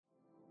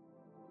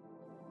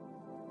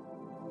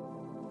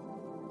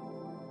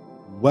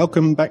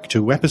Welcome back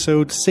to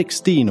episode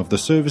 16 of the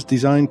Service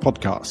Design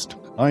Podcast.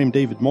 I'm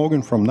David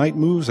Morgan from Night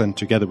Moves, and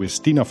together with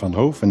Stina van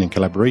Hoof and in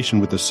collaboration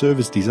with the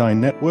Service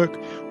Design Network,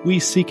 we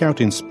seek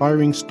out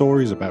inspiring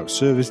stories about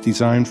service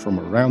design from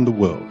around the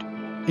world.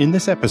 In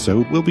this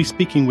episode, we'll be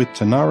speaking with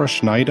Tanarra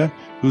Schneider,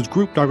 who's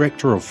Group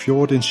Director of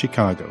Fjord in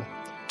Chicago.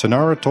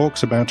 Tanarra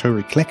talks about her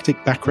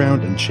eclectic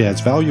background and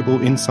shares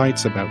valuable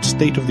insights about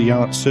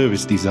state-of-the-art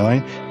service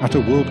design at a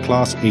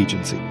world-class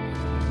agency.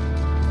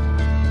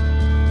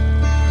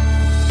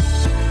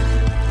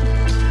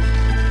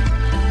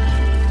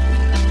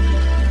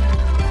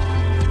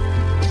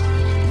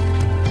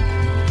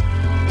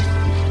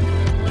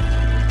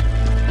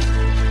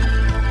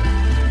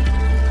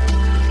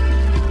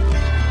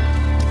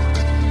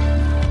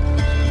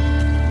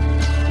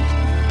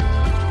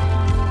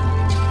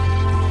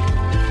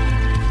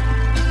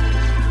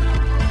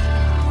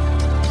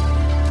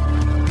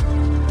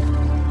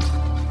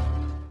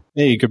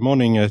 Hey, good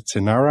morning,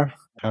 Tanarra.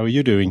 How are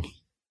you doing?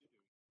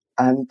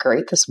 I'm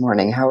great this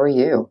morning. How are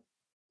you?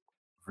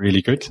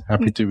 Really good.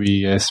 Happy to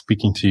be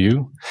speaking to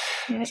you.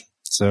 Yes.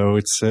 So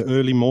it's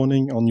early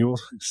morning on your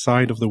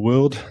side of the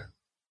world.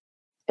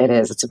 It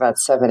is. It's about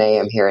 7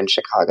 a.m. here in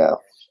Chicago.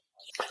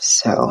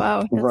 So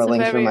wow,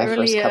 rolling through my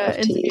first cup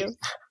of tea.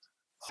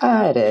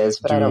 It is,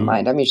 but I don't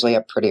mind. I'm usually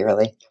up pretty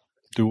early.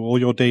 Do all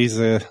your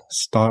days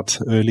start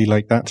early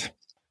like that?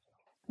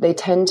 They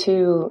tend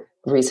to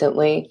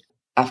recently.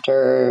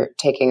 After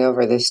taking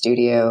over the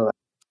studio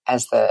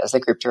as the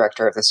group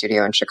director of the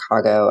studio in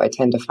Chicago, I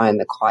tend to find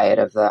the quiet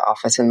of the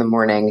office in the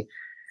morning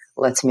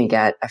lets me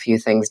get a few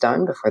things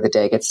done before the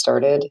day gets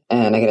started.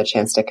 And I get a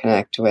chance to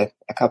connect with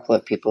a couple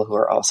of people who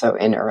are also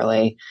in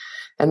early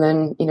and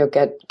then,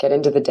 get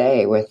into the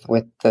day with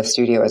the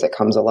studio as it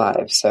comes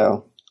alive.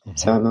 So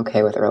I'm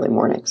okay with early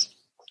mornings.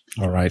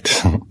 All right.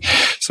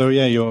 So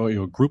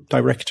you're group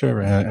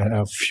director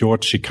of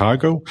Fjord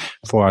Chicago.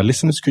 For our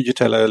listeners, could you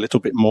tell a little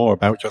bit more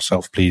about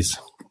yourself, please?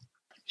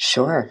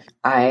 Sure.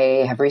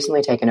 I have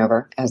recently taken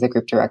over as the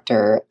group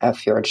director of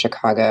Fjord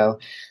Chicago,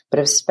 but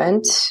have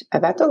spent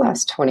about the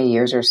last 20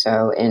 years or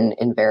so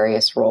in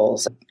various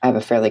roles. I have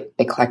a fairly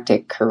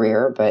eclectic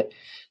career, but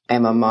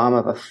I'm a mom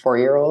of a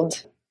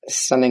 4-year-old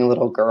stunning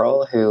little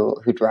girl who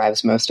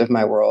drives most of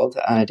my world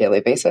on a daily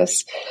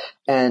basis.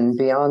 And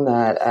beyond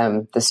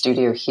that, the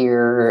studio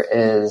here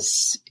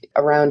is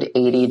around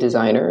 80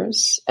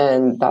 designers.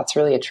 And that's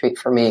really a treat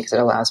for me because it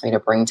allows me to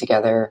bring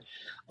together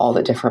all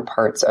the different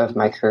parts of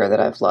my career that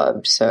I've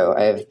loved. So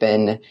I've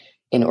been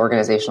in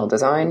organizational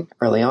design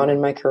early on in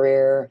my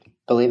career.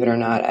 Believe it or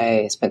not,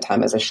 I spent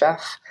time as a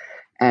chef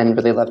and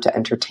really love to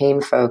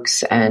entertain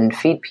folks and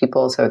feed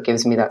people. So it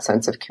gives me that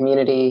sense of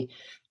community.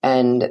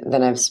 And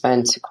then I've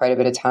spent quite a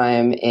bit of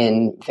time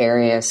in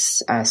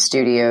various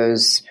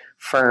studios,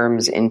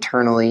 firms,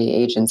 internally,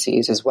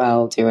 agencies as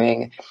well,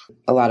 doing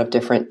a lot of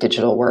different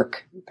digital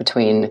work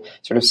between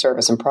sort of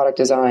service and product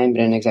design,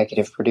 but an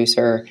executive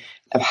producer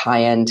of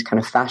high-end kind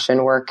of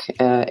fashion work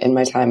in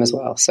my time as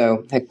well.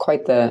 So I had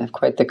quite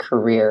the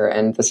career,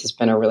 and this has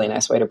been a really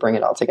nice way to bring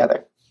it all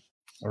together.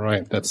 All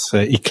right, that's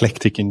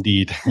eclectic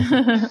indeed.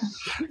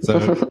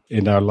 So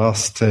in our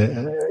last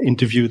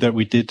interview that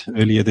we did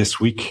earlier this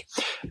week,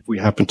 we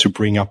happened to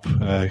bring up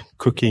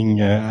cooking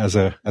as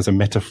a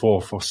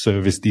metaphor for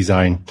service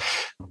design,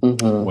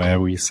 where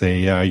we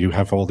say you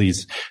have all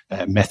these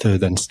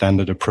method and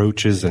standard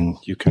approaches and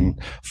you can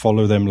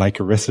follow them like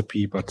a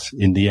recipe. But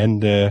in the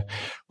end,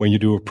 when you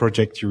do a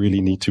project, you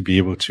really need to be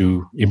able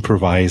to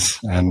improvise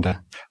and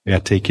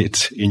take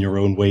it in your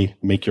own way,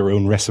 make your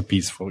own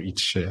recipes for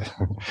each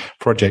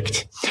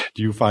project.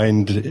 Do you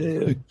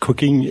find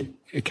cooking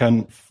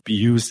can be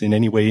used in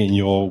any way in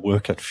your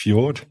work at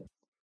Fjord?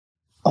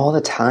 All the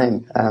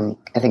time.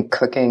 I think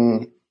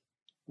cooking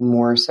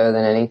more so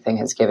than anything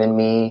has given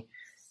me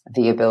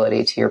the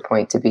ability, to your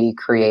point, to be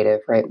creative,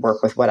 right?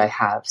 Work with what I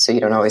have. So you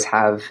don't always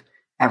have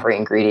every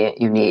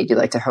ingredient you need. You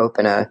like to hope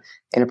in a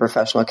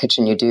professional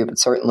kitchen you do, but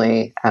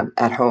certainly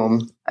at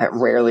home,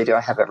 rarely do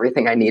I have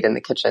everything I need in the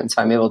kitchen.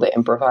 So I'm able to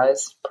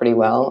improvise pretty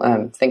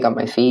well, think on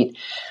my feet,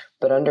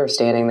 but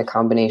understanding the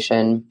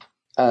combination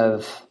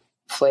of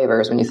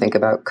flavors when you think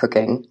about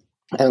cooking.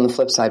 And on the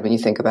flip side, when you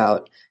think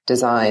about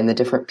design, the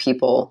different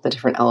people, the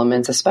different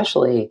elements,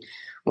 especially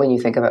when you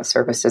think about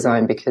service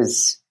design,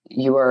 because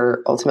you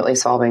are ultimately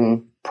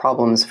solving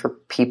problems for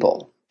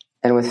people.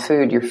 And with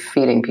food, you're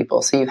feeding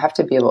people. So you have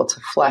to be able to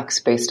flex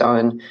based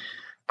on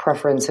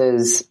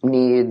preferences,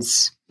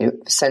 needs,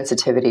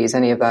 sensitivities,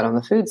 any of that on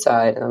the food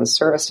side. And on the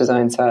service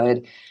design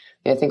side,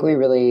 I think we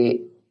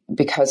really,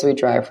 because we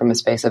drive from a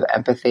space of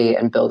empathy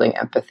and building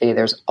empathy,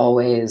 there's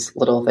always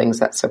little things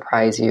that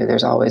surprise you.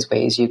 There's always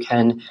ways you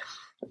can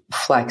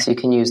flex. You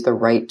can use the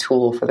right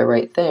tool for the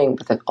right thing.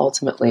 But then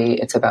ultimately,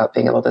 it's about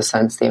being able to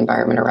sense the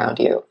environment around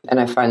you. And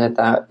I find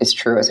that is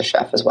true as a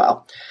chef as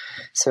well.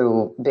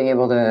 So being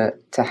able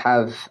to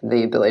have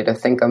the ability to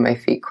think on my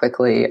feet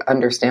quickly,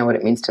 understand what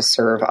it means to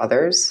serve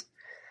others,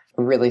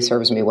 really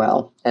serves me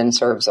well and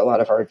serves a lot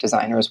of our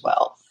designers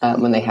well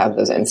when they have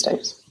those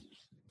instincts.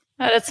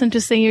 That's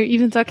interesting. You're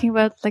even talking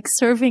about like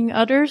serving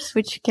others,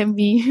 which can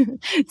be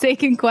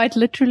taken quite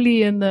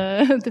literally in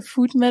the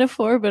food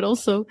metaphor, but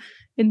also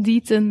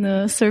indeed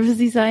in service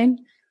design.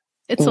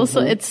 It's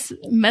also, it's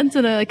meant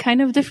in a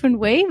kind of different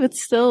way, but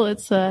still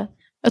it's a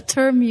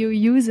term you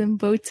use in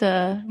both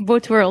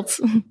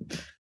worlds.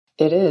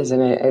 It is.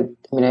 And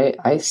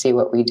I see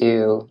what we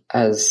do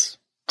as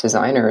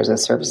designers,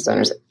 as service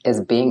designers,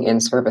 as being in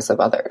service of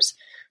others.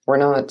 We're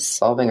not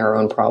solving our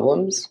own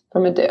problems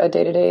from a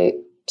day-to-day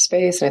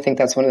space. And I think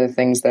that's one of the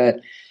things that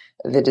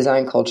the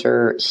design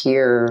culture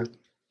here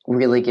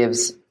really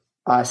gives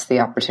us the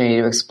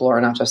opportunity to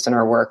explore, not just in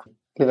our work.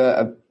 We have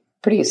a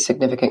pretty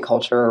significant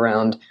culture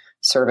around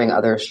serving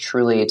others,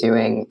 truly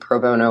doing pro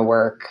bono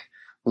work,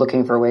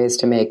 looking for ways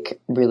to make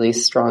really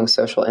strong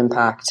social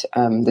impact.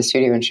 The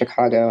studio in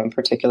Chicago, I'm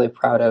particularly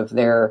proud of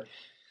their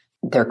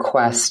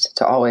quest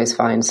to always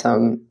find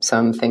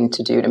something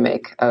to do to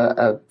make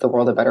the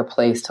world a better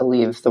place, to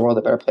leave the world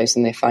a better place,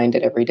 and they find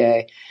it every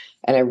day.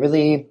 And I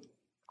really,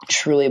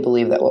 truly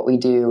believe that what we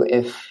do,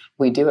 if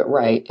we do it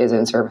right, is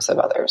in service of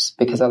others,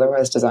 because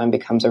otherwise design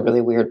becomes a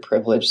really weird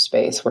privileged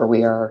space where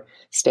we are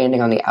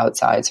standing on the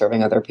outside,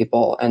 serving other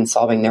people and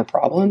solving their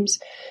problems,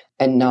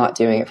 and not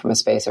doing it from a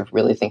space of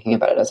really thinking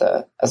about it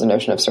as a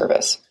notion of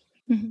service.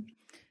 Mm-hmm.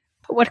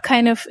 What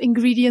kind of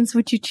ingredients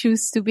would you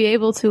choose to be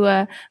able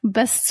to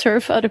best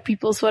serve other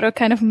people? So what are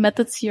kind of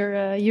methods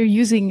you're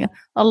using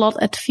a lot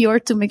at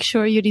Fjord to make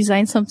sure you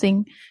design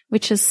something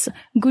which is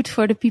good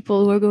for the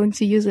people who are going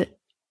to use it?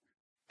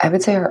 I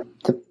would say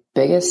the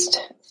biggest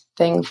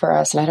thing for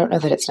us, and I don't know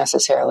that it's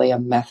necessarily a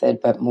method,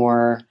 but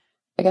more,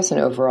 I guess, an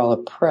overall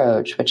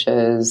approach, which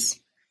is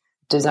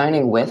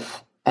designing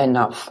with and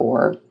not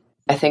for.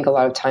 I think a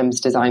lot of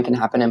times design can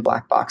happen in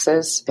black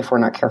boxes if we're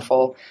not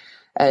careful.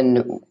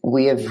 And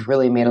we have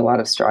really made a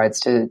lot of strides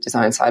to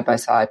design side by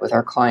side with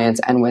our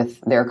clients and with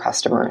their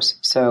customers.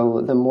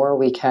 So the more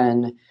we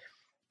can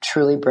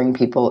truly bring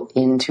people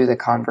into the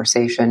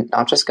conversation,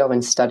 not just go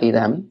and study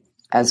them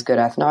as good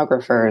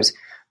ethnographers,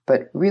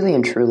 but really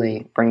and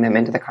truly bring them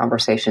into the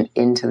conversation,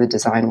 into the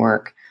design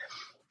work,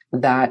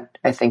 that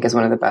I think is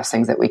one of the best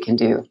things that we can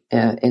do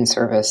in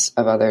service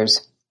of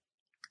others.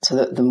 So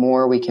that the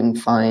more we can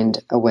find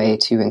a way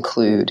to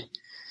include,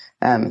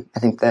 I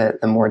think the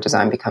more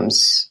design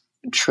becomes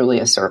truly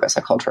a service,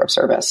 a culture of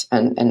service,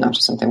 and not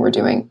just something we're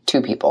doing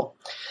to people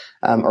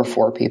or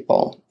for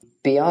people.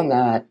 Beyond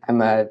that,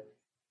 I'm a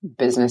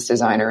business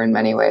designer in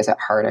many ways at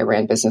heart. I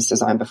ran business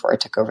design before I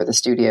took over the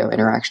studio,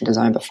 interaction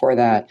design before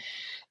that.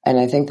 And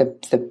I think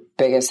the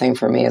biggest thing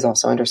for me is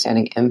also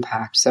understanding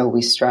impact. So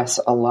we stress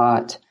a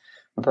lot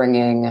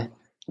bringing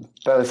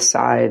both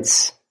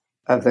sides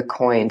of the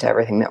coin to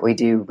everything that we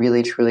do,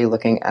 really truly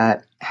looking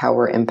at how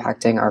we're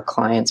impacting our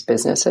clients'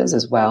 businesses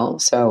as well.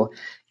 So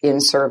in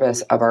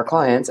service of our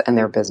clients and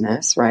their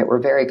business, right?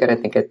 We're very good, I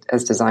think,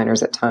 as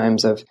designers at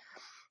times of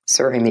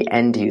serving the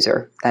end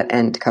user, that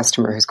end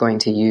customer who's going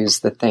to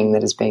use the thing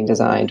that is being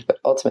designed. But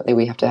ultimately,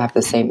 we have to have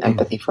the same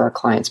empathy for our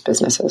clients'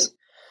 businesses.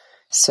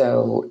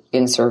 So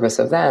in service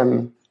of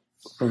them,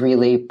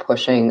 really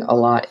pushing a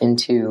lot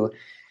into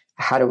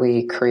how do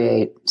we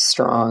create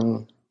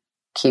strong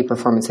key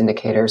performance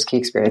indicators, key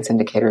experience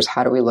indicators?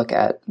 How do we look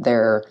at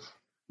their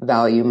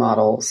value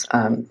models?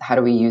 How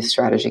do we use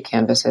strategy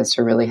canvases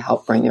to really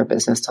help bring their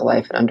business to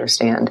life and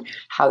understand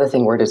how the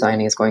thing we're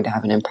designing is going to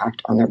have an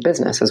impact on their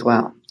business as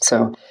well?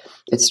 So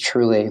it's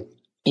truly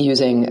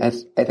using, I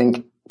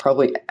think,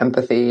 probably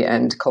empathy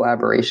and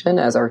collaboration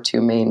as our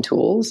two main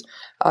tools,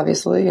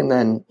 obviously, and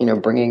then,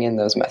 bringing in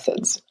those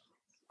methods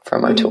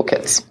from our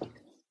toolkits.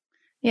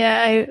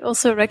 Yeah, I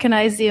also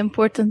recognize the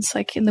importance,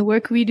 like in the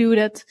work we do,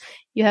 that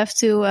you have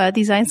to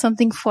design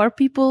something for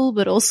people,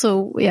 but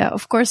also,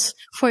 of course,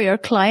 for your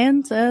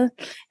client. Don't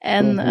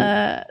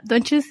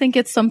you think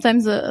it's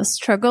sometimes a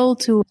struggle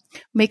to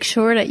make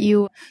sure that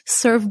you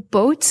serve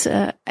both?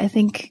 I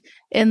think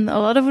in a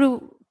lot of the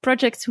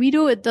projects we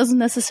do, it doesn't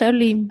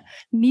necessarily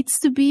needs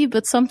to be,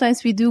 but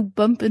sometimes we do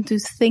bump into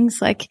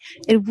things like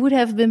it would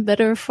have been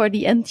better for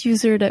the end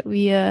user that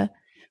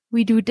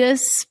we do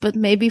this, but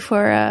maybe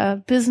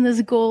for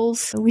business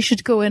goals, we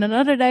should go in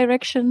another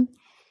direction.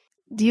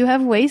 Do you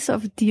have ways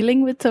of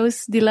dealing with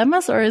those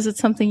dilemmas, or is it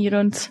something you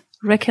don't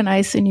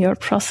recognize in your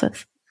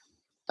process?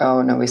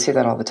 Oh, no, we see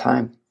that all the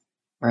time,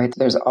 right?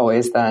 There's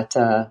always that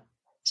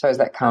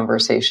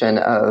conversation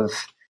of,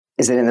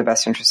 is it in the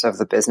best interest of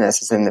the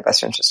business? Is it in the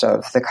best interest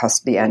of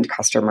the end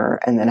customer?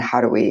 And then how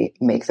do we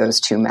make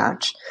those two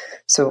match?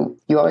 So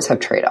you always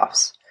have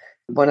trade-offs.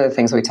 One of the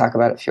things we talk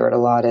about at Fjord a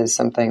lot is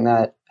something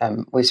that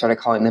we started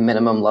calling the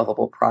minimum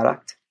lovable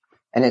product.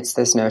 And it's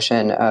this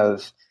notion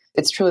of,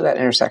 it's truly that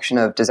intersection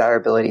of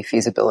desirability,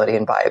 feasibility,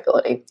 and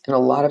viability. And a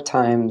lot of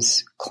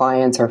times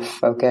clients are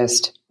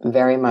focused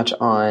very much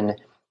on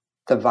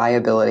the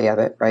viability of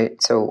it,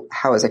 right? So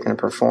how is it going to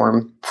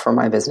perform for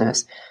my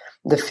business?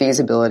 The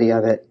feasibility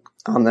of it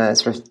on the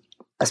sort of,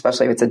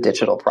 especially if it's a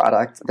digital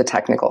product, the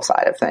technical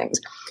side of things.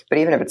 But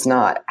even if it's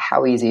not,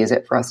 how easy is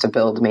it for us to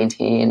build,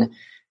 maintain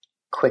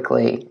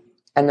quickly?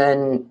 And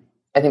then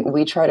I think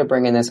we try to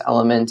bring in this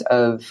element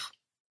of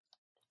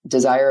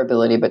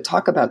desirability, but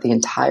talk about the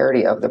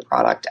entirety of the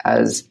product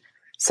as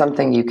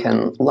something you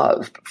can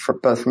love, for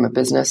both from a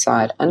business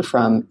side and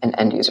from an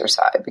end user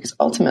side, because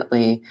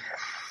ultimately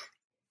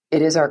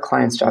it is our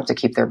client's job to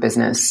keep their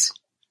business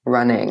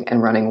running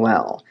and running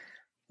well.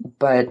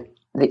 But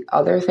the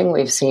other thing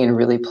we've seen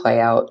really play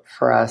out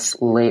for us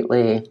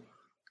lately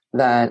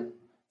that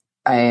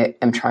I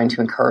am trying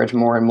to encourage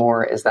more and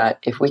more is that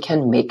if we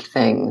can make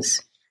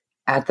things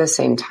at the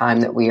same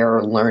time that we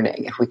are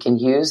learning, if we can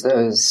use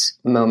those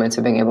moments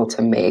of being able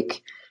to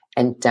make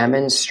and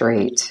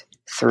demonstrate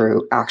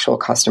through actual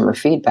customer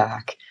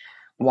feedback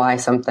why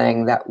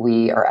something that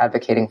we are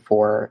advocating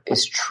for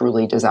is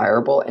truly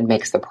desirable and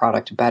makes the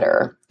product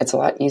better, it's a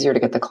lot easier to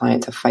get the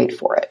client to fight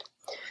for it.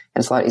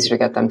 And it's a lot easier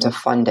to get them to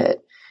fund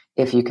it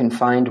if you can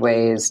find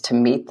ways to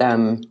meet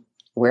them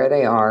where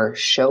they are,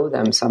 show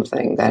them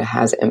something that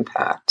has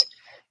impact.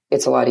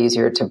 It's a lot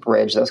easier to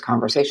bridge those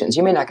conversations.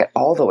 You may not get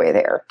all the way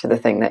there to the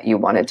thing that you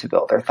wanted to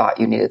build or thought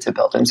you needed to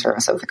build in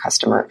service of the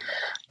customer,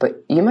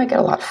 but you might get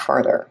a lot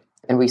farther.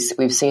 And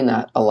we've seen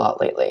that a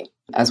lot lately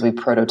as we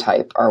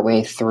prototype our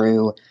way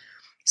through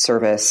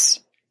service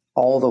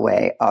all the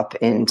way up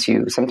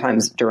into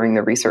sometimes during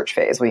the research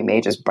phase, we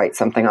may just bite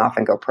something off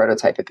and go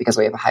prototype it because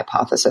we have a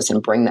hypothesis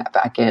and bring that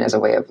back in as a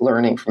way of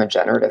learning from a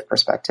generative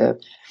perspective.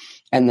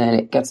 And then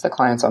it gets the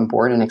clients on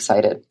board and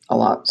excited a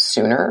lot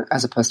sooner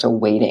as opposed to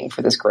waiting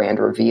for this grand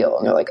reveal.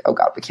 And they're like, oh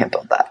God, we can't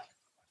build that.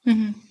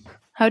 Mm-hmm.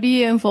 How do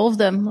you involve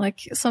them?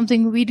 Like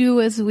something we do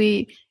is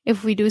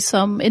if we do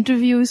some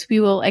interviews, we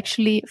will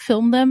actually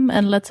film them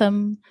and let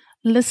them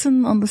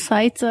listen on the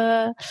side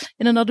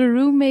in another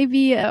room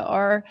maybe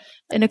or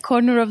in a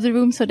corner of the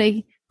room so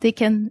they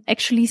can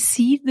actually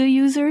see the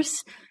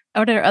users.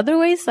 Are there other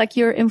ways like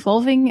you're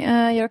involving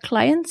your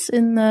clients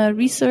in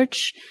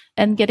research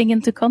and getting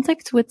into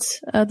contact with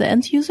the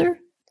end user?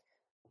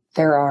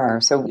 There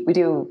are. So we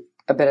do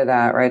a bit of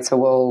that, right? So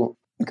we'll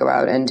go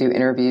out and do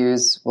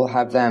interviews. We'll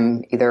have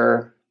them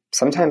either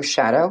sometimes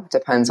shadow,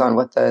 depends on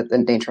what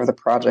the nature of the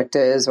project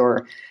is,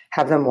 or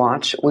have them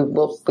watch. We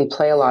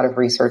play a lot of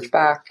research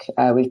back.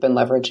 We've been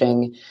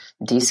leveraging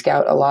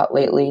D-Scout a lot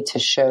lately to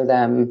show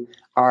them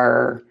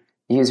our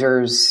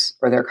users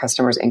or their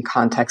customers in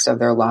context of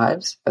their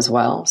lives as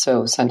well.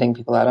 So sending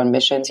people out on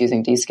missions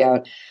using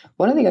D-Scout.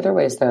 One of the other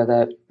ways, though,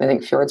 that I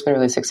think Fjord's been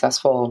really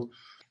successful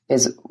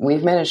is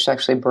we've managed to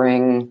actually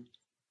bring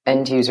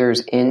end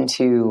users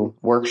into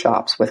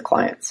workshops with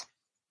clients.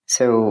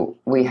 So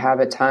we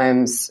have at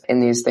times in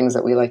these things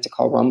that we like to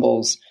call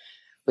rumbles,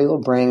 we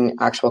will bring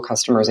actual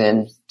customers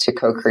in to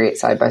co-create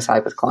side by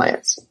side with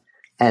clients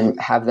and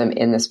have them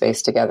in the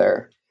space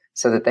together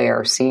so that they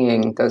are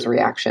seeing those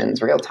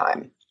reactions real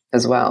time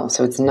as well.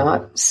 So it's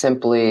not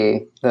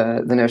simply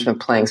the notion of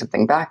playing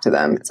something back to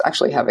them. It's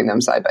actually having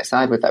them side by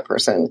side with that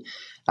person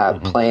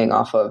playing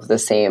off of the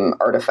same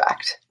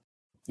artifact.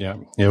 Yeah.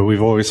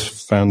 We've always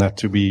found that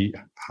to be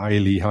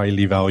highly,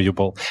 highly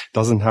valuable.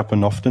 Doesn't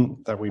happen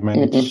often that we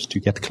manage to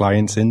get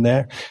clients in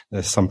there.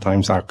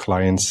 Sometimes our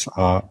clients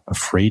are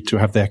afraid to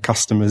have their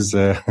customers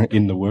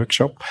in the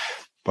workshop.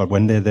 But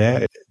when they're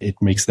there, it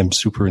makes them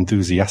super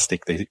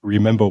enthusiastic. They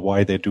remember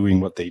why they're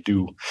doing what they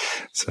do.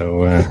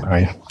 So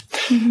I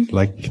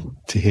like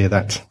to hear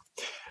that.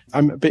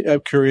 I'm a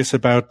bit curious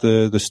about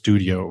the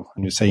studio.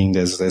 And you're saying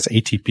there's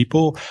 80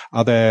 people.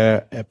 Are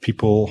there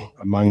people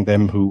among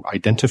them who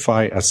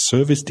identify as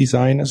service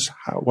designers?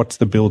 What's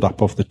the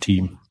build-up of the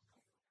team?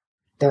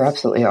 There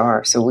absolutely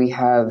are. So we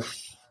have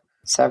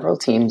several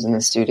teams in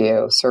the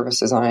studio, service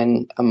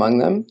design among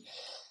them.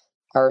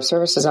 Our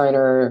service design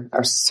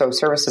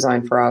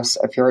for us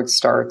at Fjord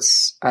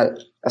starts at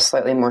a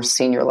slightly more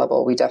senior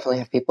level. We definitely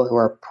have people who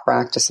are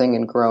practicing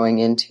and growing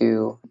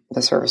into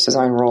the service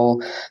design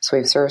role. So we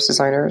have service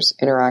designers,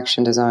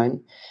 interaction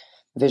design,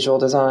 visual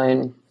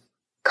design,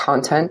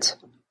 content,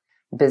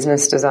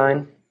 business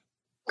design,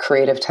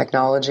 creative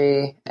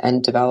technology,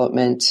 and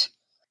development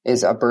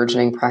is a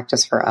burgeoning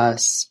practice for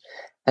us.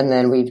 And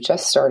then we've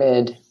just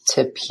started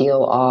to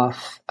peel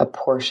off a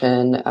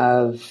portion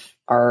of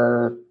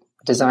our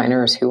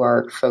designers who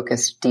are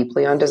focused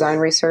deeply on design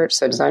research.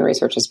 So design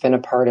research has been a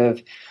part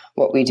of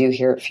what we do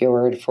here at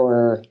Fjord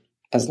for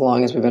as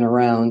long as we've been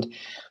around,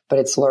 but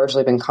it's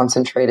largely been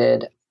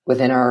concentrated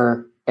within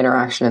our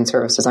interaction and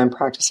service design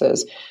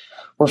practices.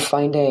 We're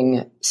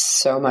finding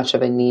so much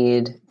of a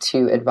need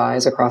to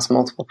advise across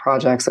multiple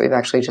projects that we've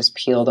actually just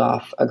peeled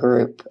off a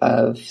group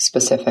of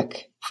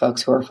specific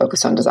folks who are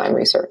focused on design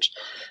research,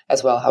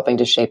 as well helping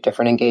to shape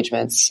different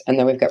engagements. And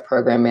then we've got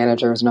program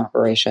managers and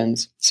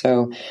operations.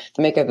 So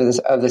the makeup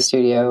of the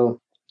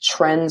studio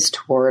trends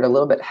toward a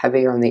little bit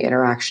heavier on the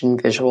interaction,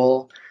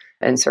 visual,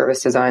 and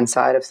service design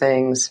side of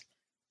things,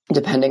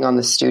 depending on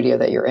the studio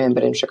that you're in.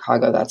 But in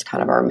Chicago, that's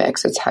kind of our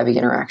mix. It's heavy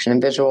interaction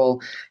and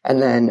visual.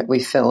 And then we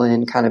fill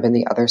in kind of in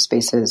the other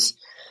spaces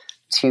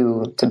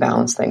to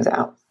balance things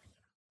out.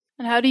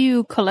 And how do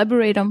you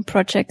collaborate on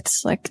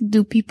projects? Like,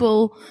 do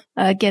people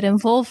get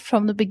involved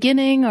from the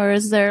beginning, or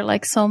is there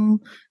like some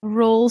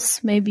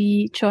roles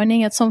maybe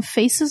joining at some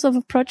phases of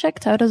a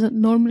project? How does it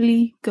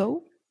normally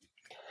go?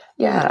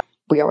 Yeah,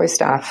 we always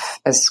staff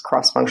as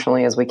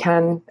cross-functionally as we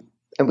can.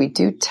 And we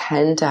do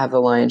tend to have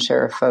the lion's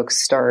share of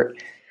folks start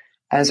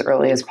as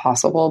early as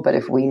possible. But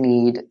if we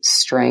need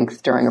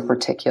strength during a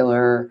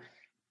particular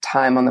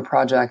time on the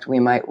project, we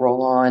might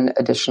roll on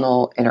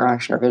additional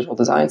interaction or visual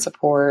design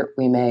support.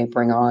 We may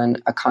bring on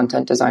a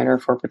content designer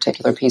for a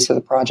particular piece of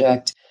the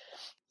project.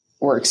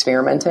 We're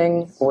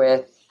experimenting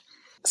with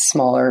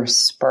smaller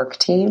Spark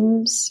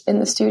teams in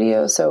the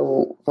studio.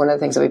 So one of the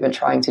things that we've been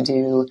trying to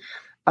do,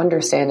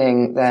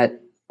 understanding that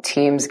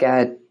teams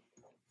get,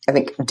 I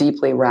think,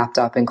 deeply wrapped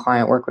up in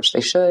client work, which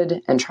they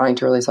should, and trying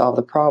to really solve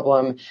the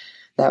problem,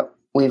 that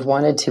we've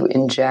wanted to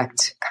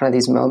inject kind of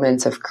these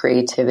moments of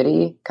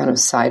creativity kind of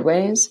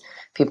sideways,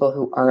 people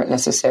who aren't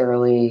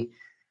necessarily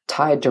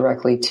tied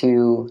directly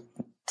to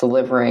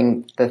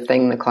delivering the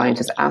thing the client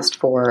has asked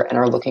for and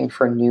are looking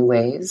for new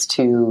ways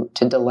to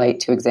delight,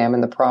 to examine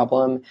the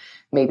problem,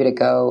 maybe to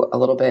go a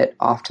little bit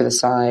off to the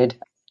side.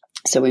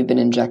 So we've been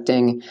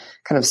injecting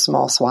kind of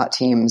small SWAT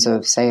teams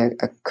of, say,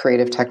 a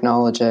creative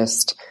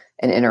technologist,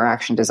 an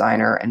interaction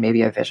designer, and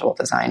maybe a visual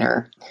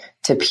designer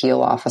to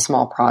peel off a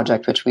small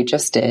project, which we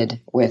just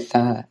did with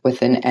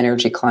an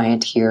energy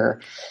client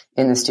here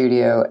in the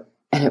studio.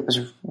 And it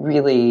was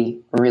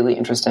really, really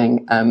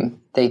interesting.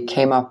 They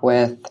came up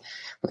with,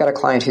 we've got a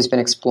client who's been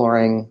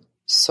exploring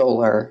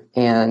solar,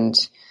 and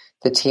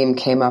the team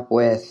came up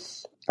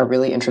with a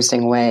really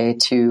interesting way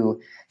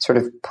to sort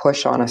of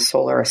push on a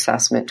solar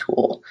assessment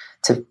tool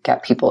to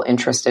get people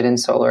interested in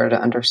solar,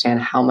 to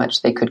understand how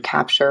much they could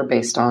capture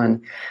based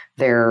on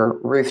their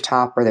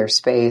rooftop or their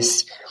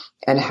space,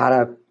 and how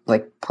to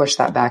like push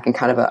that back in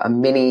kind of a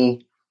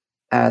mini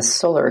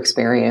solar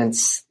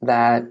experience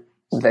that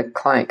the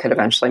client could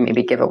eventually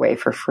maybe give away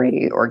for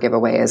free or give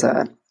away as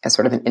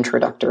sort of an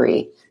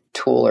introductory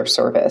tool or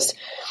service.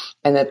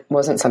 And that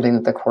wasn't something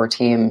that the core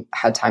team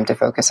had time to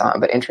focus on,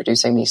 but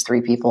introducing these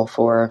 3 people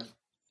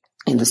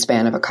in the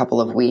span of a couple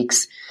of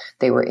weeks,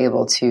 they were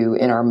able to,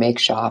 in our make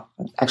shop,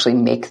 actually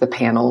make the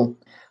panel,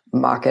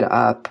 mock it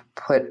up,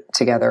 put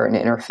together an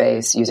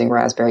interface using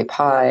Raspberry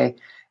Pi,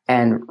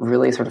 and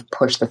really sort of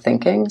push the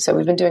thinking. So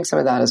we've been doing some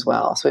of that as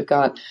well. So we've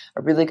got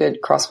a really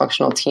good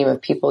cross-functional team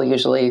of people,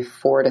 usually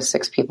 4 to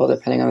 6 people,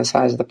 depending on the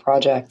size of the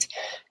project.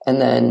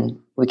 And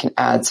then we can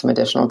add some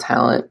additional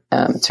talent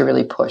to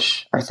really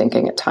push our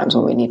thinking at times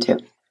when we need to.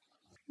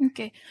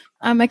 Okay.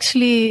 I'm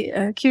actually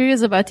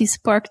curious about these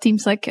Spark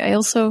teams. Like, I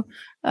also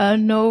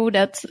know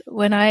that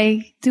when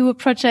I do a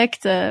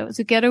project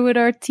together with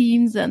our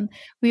teams, and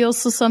we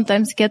also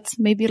sometimes get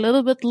maybe a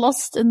little bit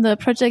lost in the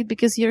project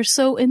because you're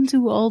so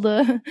into all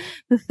the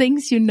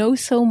things, you know,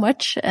 so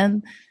much.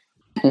 And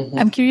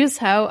I'm curious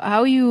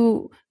how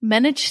you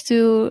manage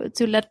to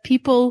let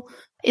people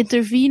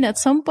intervene at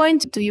some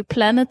point. Do you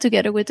plan it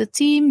together with the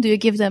team? Do you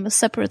give them a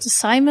separate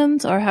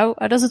assignment, or how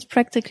does it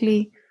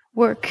practically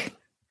work?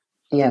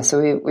 Yeah,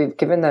 so we've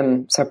given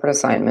them separate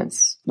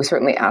assignments. We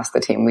certainly ask the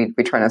team.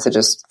 We try not to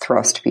just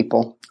thrust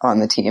people on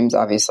the teams.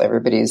 Obviously,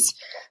 everybody's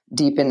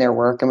deep in their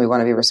work, and we want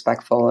to be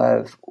respectful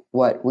of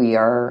what we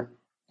are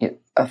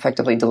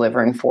effectively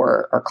delivering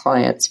for our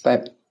clients.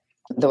 But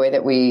the way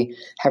that we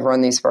have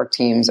run these Spark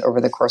teams over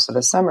the course of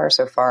the summer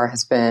so far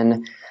has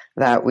been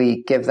that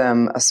we give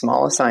them a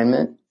small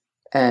assignment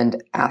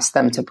and ask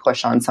them to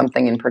push on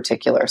something in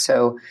particular.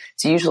 So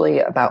it's usually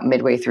about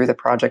midway through the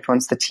project,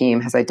 once the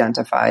team has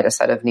identified a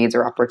set of needs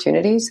or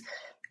opportunities,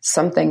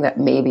 something that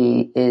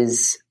maybe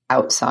is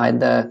outside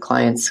the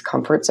client's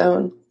comfort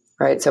zone,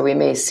 right? So we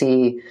may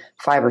see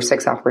 5 or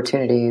 6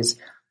 opportunities,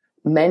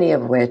 many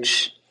of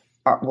which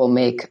will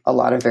make a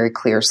lot of very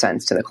clear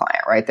sense to the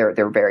client, right?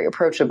 They're very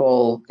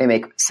approachable. They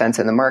make sense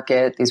in the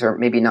market. These are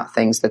maybe not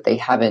things that they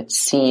haven't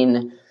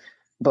seen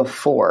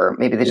before.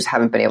 Maybe they just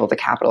haven't been able to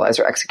capitalize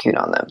or execute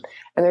on them.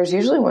 And there's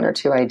usually 1 or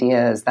 2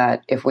 ideas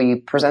that if we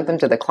present them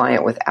to the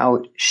client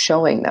without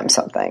showing them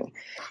something,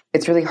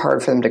 it's really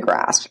hard for them to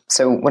grasp.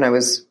 So when I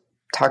was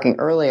talking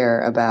earlier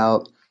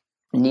about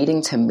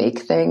needing to make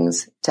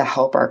things to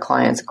help our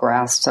clients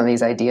grasp some of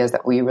these ideas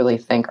that we really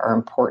think are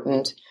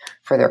important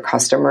for their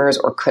customers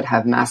or could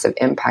have massive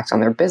impact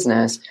on their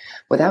business,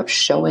 without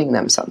showing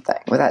them something,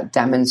 without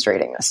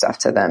demonstrating this stuff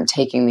to them,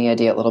 taking the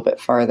idea a little bit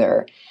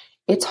farther,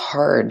 it's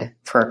hard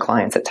for our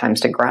clients at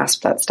times to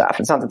grasp that stuff.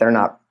 It's not that they're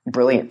not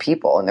brilliant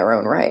people in their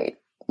own right.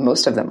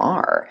 Most of them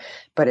are.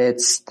 But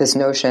it's this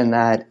notion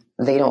that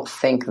they don't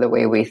think the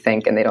way we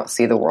think, and they don't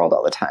see the world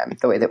all the time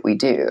the way that we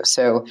do.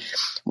 So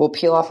we'll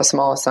peel off a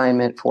small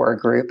assignment for a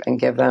group and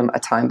give them a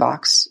time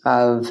box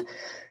of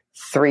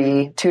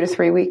 2 to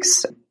 3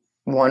 weeks.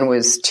 One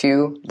was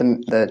 2,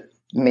 the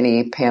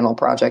mini panel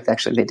project.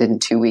 Actually, they did in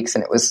 2 weeks,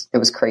 and it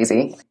was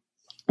crazy,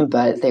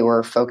 but they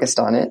were focused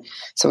on it.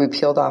 So we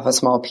peeled off a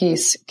small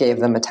piece, gave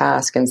them a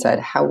task, and said,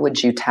 how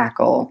would you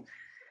tackle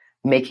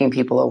making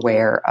people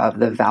aware of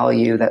the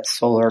value that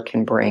solar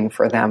can bring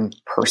for them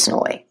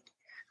personally,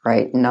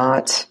 right?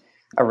 Not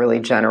a really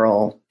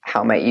general,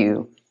 how might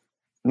you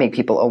make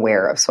people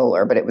aware of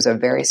solar, but it was a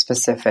very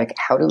specific,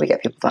 how do we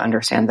get people to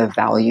understand the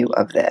value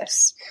of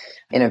this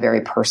in a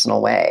very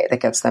personal way that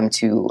gets them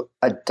to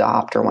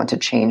adopt or want to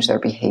change their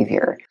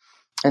behavior?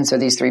 And so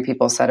these 3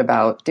 people set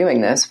about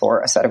doing this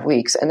for a set of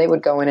weeks, and they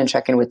would go in and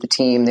check in with the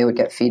team. They would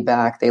get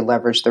feedback. They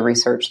leveraged the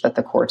research that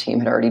the core team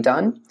had already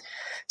done.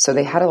 So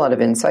they had a lot of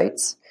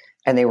insights,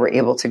 and they were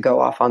able to go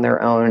off on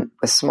their own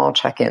with small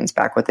check-ins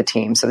back with the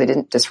team. So they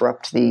didn't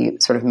disrupt the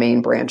sort of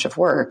main branch of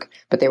work,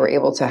 but they were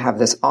able to have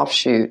this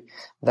offshoot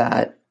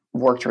that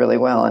worked really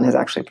well and has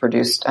actually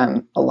produced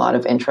a lot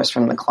of interest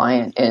from the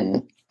client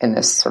in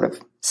this sort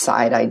of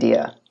side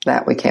idea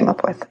that we came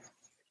up with.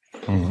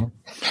 Mm-hmm.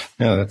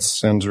 Yeah, that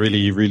sounds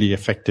really, really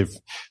effective.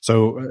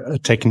 So a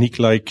technique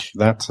like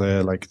that,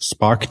 like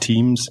Spark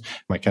teams,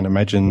 I can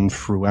imagine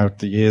throughout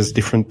the years,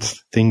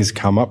 different things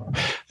come up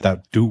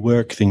that do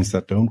work, things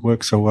that don't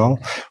work so well.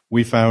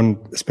 We found,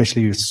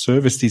 especially with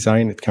service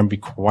design, it can be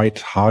quite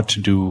hard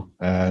to do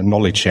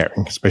knowledge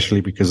sharing,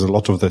 especially because a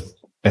lot of the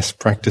best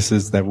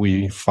practices that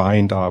we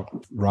find are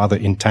rather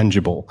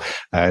intangible.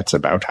 It's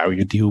about how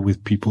you deal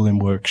with people in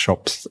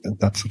workshops,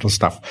 that sort of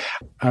stuff.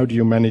 How do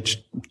you manage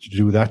to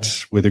do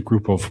that with a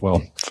group of,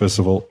 well, first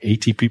of all,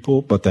 80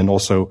 people, but then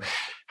also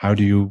how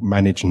do you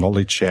manage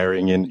knowledge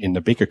sharing in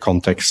the bigger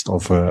context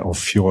of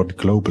Fjord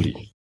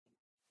globally?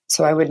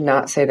 So I would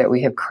not say that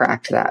we have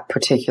cracked that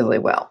particularly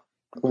well.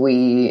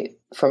 We,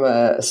 from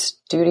a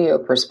studio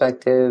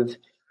perspective,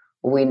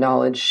 we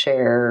knowledge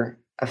share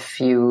a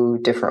few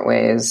different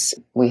ways.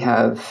 We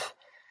have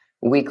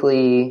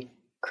weekly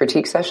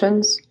critique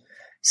sessions.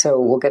 So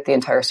we'll get the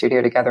entire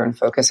studio together and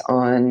focus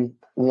on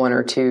 1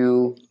 or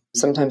 2,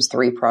 sometimes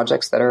 3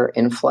 projects that are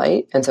in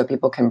flight. And so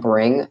people can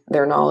bring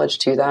their knowledge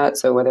to that.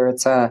 So whether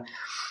it's an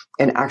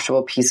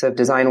actual piece of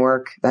design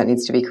work that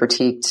needs to be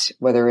critiqued,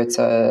 whether it's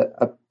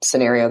a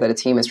scenario that a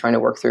team is trying to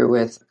work through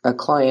with a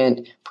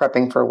client,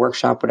 prepping for a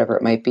workshop, whatever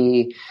it might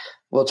be,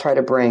 we'll try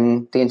to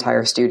bring the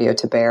entire studio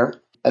to bear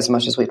as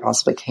much as we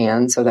possibly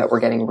can so that we're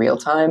getting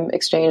real-time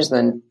exchange.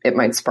 Then it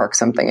might spark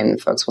something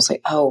and folks will say,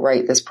 oh,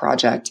 right, this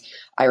project,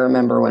 I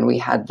remember when we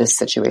had this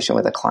situation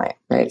with a client,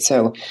 right?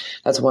 So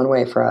that's one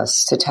way for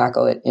us to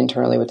tackle it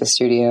internally with the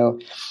studio.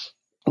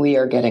 We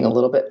are getting a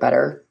little bit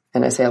better,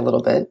 and I say a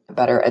little bit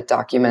better at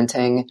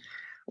documenting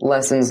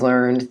lessons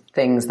learned,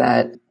 things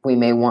that we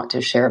may want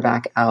to share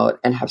back out,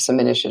 and have some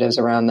initiatives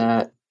around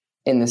that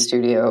in the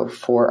studio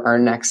for our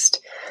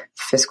next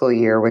fiscal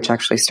year, which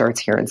actually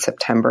starts here in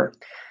September.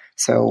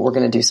 So we're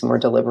going to do some more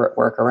deliberate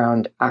work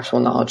around actual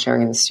knowledge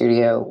sharing in the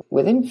studio.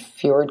 Within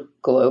Fjord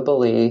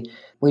globally,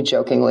 we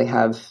jokingly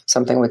have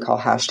something we call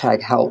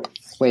 #help,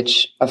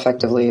 which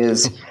effectively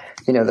is,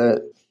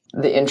 the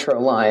intro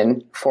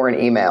line for an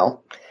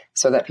email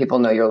so that people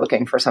know you're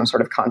looking for some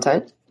sort of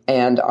content.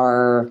 And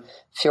our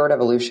Fjord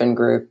Evolution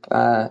group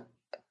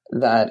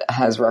that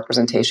has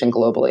representation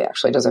globally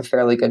actually does a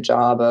fairly good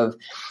job of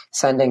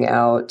sending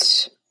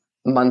out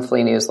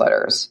monthly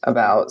newsletters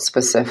about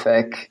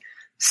specific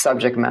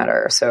subject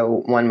matter.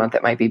 So one month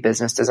it might be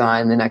business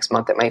design. The next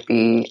month it might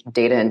be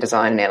data and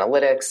design and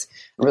analytics,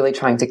 really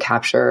trying to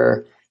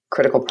capture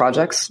critical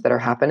projects that are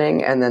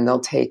happening. And then they'll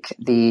take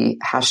the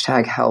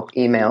 #help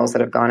emails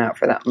that have gone out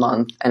for that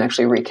month and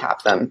actually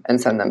recap them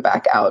and send them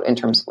back out in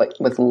terms of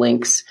with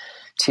links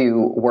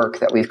to work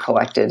that we've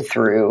collected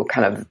through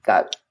kind of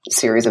that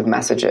series of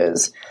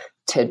messages,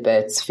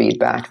 tidbits,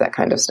 feedback, that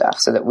kind of stuff,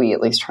 so that we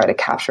at least try to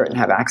capture it and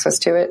have access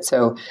to it.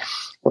 So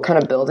we're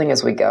kind of building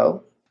as we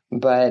go.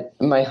 But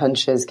my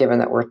hunch is, given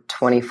that we're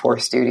 24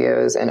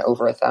 studios and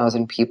over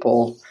 1,000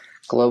 people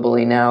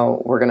globally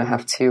now, we're going to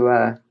have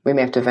to, we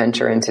may have to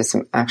venture into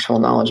some actual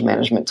knowledge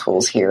management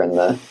tools here in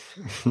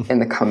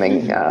the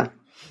coming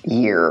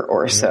year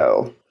or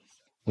so.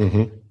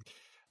 Mm-hmm.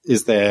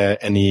 Is there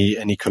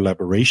any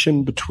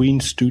collaboration between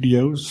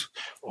studios,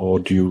 or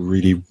do you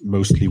really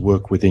mostly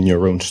work within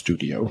your own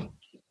studio?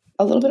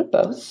 A little bit of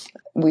both.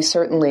 We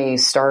certainly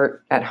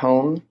start at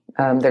home.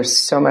 There's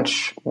so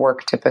much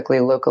work typically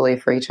locally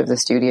for each of the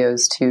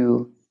studios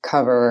to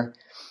cover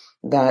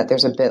that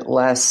there's a bit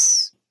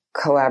less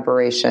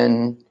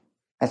collaboration,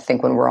 I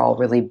think, when we're all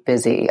really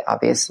busy,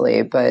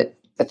 obviously. But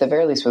at the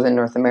very least within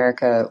North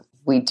America,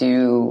 we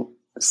do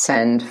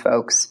send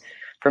folks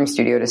from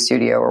studio to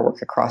studio or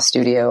work across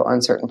studio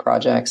on certain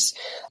projects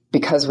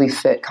because we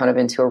fit kind of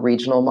into a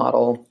regional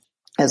model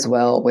as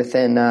well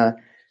within our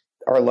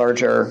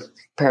larger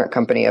parent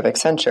company of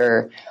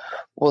Accenture.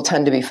 Will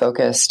tend to be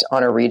focused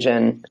on a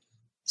region.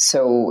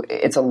 So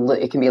it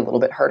can be a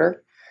little bit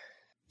harder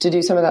to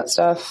do some of that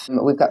stuff.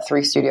 We've got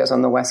 3 studios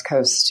on the West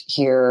Coast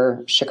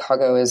here.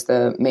 Chicago is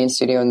the main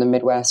studio in the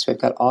Midwest. We've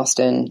got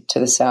Austin to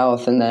the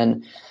south, and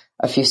then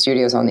a few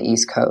studios on the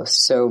East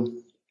Coast. So,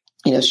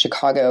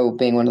 Chicago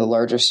being one of the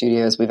larger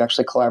studios, we've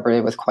actually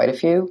collaborated with quite a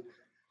few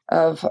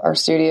of our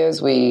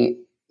studios. We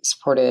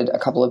supported a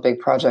couple of big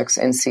projects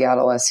in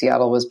Seattle as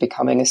Seattle was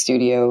becoming a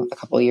studio a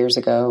couple of years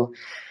ago.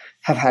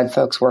 Have had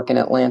folks work in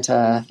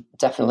Atlanta,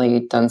 definitely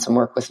done some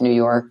work with New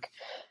York.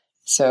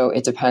 So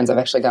it depends. I've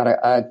actually got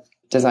a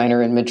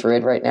designer in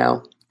Madrid right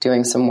now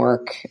doing some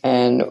work,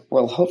 and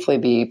we'll hopefully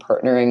be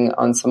partnering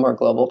on some more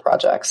global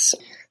projects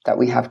that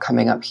we have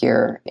coming up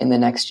here in the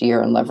next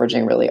year and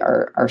leveraging really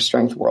our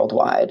strength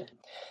worldwide.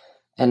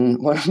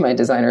 And one of my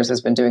designers has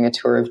been doing a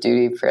tour of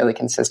duty fairly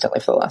consistently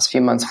for the last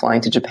few months,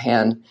 flying to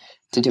Japan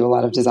to do a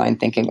lot of design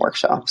thinking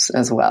workshops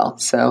as well.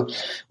 So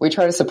we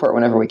try to support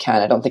whenever we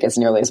can. I don't think it's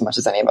nearly as much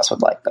as any of us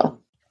would like, though.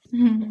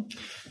 Mm-hmm.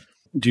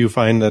 Do you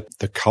find that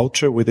the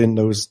culture within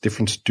those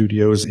different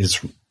studios is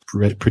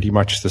pretty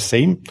much the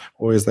same,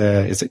 or is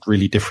it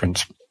really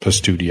different per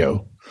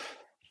studio?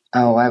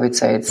 Oh, I would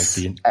say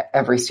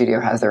every studio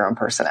has their own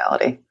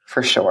personality,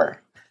 for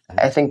sure.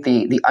 I think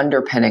the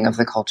underpinning of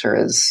the culture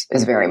is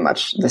very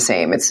much the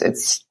same.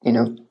 It's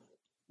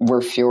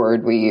we're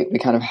Fjord. We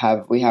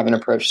have an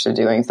approach to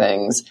doing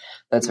things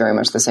that's very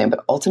much the same,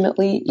 but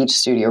ultimately each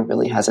studio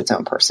really has its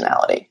own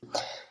personality.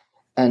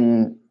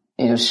 And,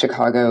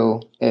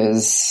 Chicago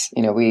is,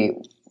 we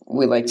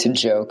like to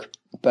joke,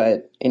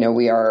 but,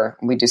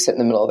 we do sit in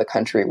the middle of the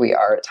country. We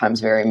are at times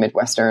very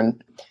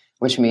Midwestern,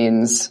 which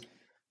means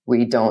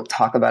we don't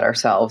talk about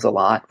ourselves a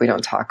lot. We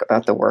don't talk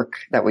about the work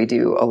that we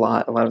do a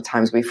lot. A lot of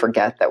times we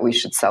forget that we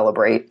should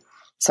celebrate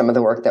some of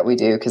the work that we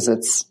do because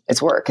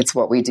it's work. It's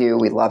what we do.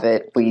 We love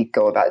it. We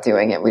go about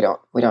doing it. We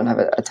don't have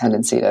a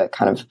tendency to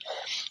kind of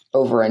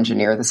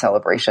over-engineer the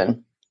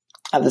celebration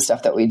of the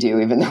stuff that we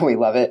do, even though we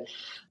love it.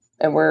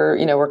 And we're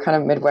kind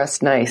of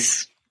Midwest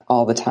nice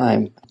all the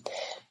time.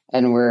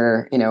 And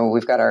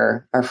we've got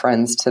our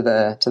friends to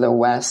the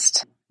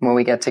west. When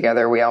we get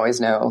together, we always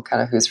know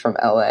kind of who's from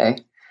LA,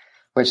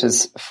 which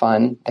is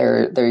fun.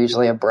 They're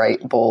usually a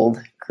bright,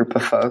 bold group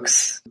of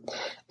folks.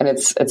 And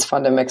it's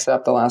fun to mix it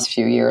up the last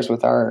few years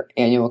with our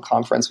annual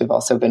conference. We've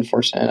also been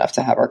fortunate enough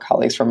to have our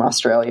colleagues from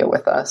Australia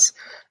with us.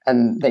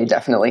 And they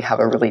definitely have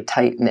a really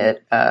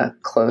tight-knit,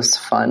 close,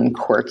 fun,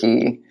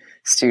 quirky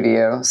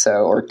studio.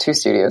 Or two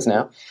studios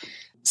now.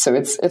 So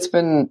it's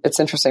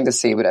interesting to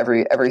see, but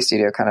every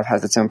studio kind of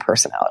has its own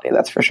personality.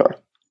 That's for sure.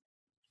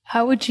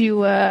 How would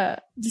you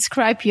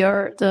describe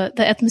the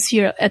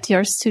atmosphere at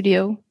your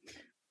studio?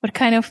 What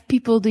kind of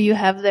people do you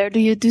have there? Do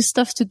you do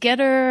stuff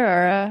together,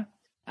 or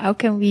how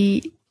can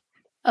we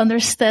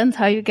understand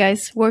how you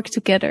guys work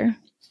together?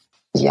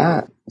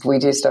 Yeah, we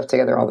do stuff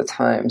together all the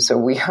time. So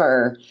we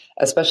are,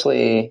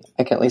 especially,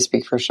 I can at least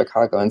speak for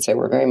Chicago and say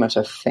we're very much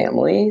a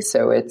family.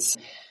 So it's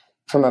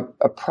from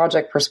a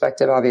project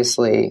perspective,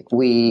 obviously,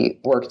 we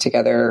work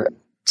together.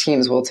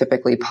 Teams will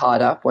typically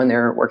pod up when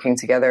they're working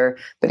together.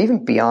 But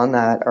even beyond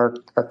that, our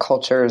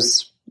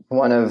culture's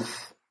one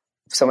of...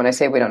 So when I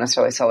say we don't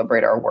necessarily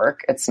celebrate our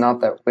work, it's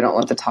not that we don't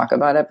love to talk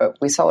about it, but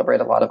we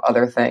celebrate a lot of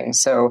other things.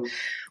 So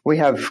we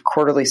have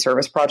quarterly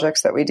service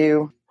projects that we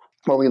do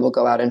where we will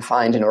go out and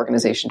find an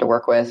organization to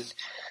work with.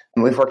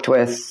 We've worked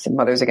with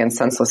Mothers Against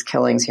Senseless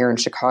Killings here in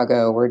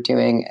Chicago. We're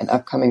doing an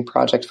upcoming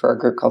project for a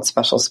group called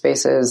Special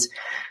Spaces.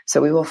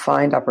 So we will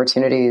find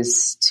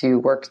opportunities to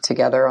work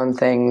together on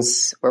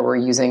things where we're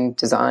using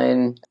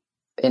design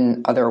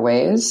in other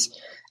ways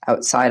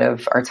outside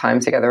of our time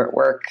together at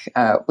work.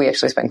 We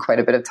actually spend quite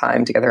a bit of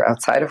time together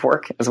outside of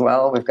work as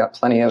well. We've got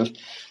plenty of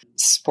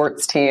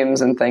sports teams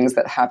and things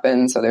that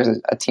happen. So there's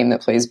a team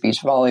that plays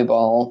beach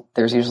volleyball.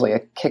 There's usually a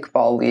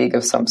kickball league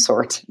of some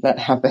sort that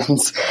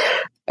happens.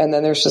 And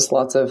then there's just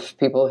lots of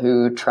people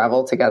who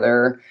travel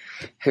together,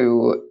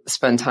 who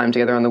spend time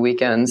together on the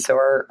weekends. So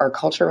our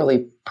culture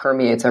really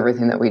permeates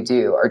everything that we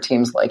do. Our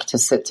teams like to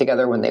sit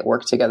together when they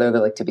work together. They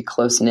like to be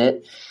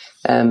close-knit.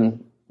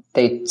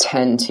 They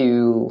tend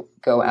to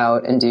go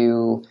out and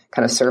do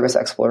kind of service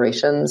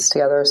explorations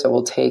together. So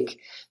we'll take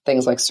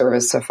things like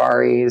service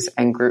safaris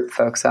and group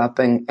folks up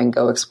and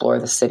go explore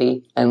the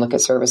city and look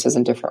at services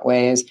in different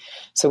ways.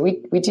 So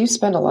we do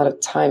spend a lot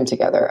of time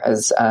together.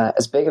 As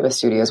big of a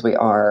studio as we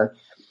are,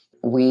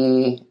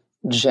 we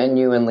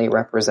genuinely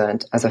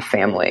represent as a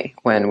family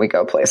when we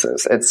go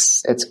places.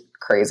 It's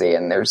crazy.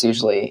 And there's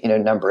usually,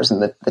 numbers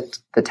in the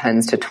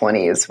 10s to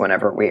 20s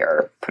whenever we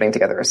are putting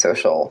together a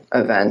social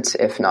event,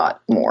 if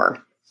not more.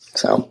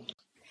 So.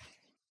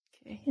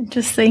 Okay,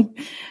 interesting.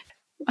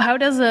 How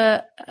does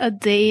a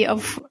day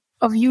of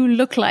you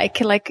look like?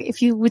 Like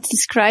if you would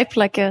describe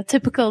like a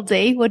typical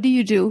day, what do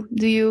you do?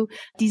 Do you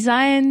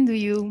design? Do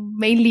you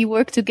mainly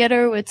work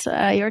together with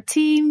your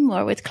team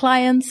or with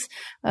clients?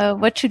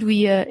 What should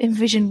we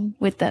envision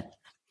with that?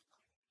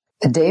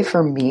 A day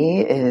for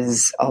me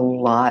is a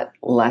lot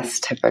less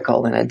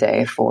typical than a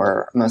day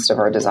for most of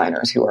our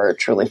designers who are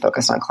truly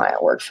focused on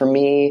client work. For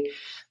me,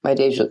 my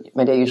day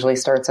usually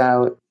starts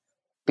out,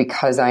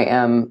 because I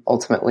am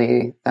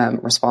ultimately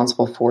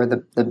responsible for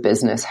the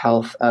business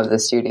health of the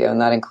studio,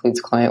 and that includes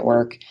client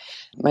work.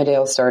 My day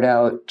will start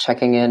out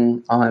checking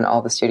in on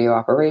all the studio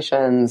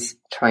operations,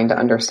 trying to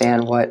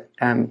understand what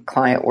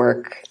client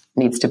work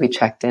needs to be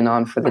checked in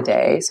on for the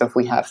day. So if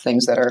we have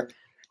things that are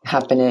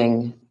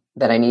happening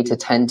that I need to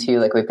tend to,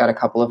 like we've got a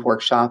couple of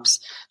workshops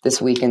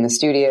this week in the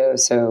studio.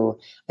 So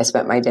I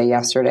spent my day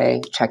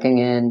yesterday checking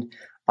in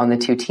on the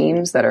two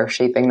teams that are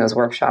shaping those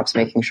workshops,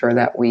 making sure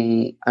that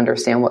we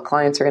understand what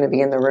clients are going to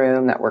be in the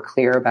room, that we're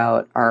clear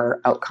about our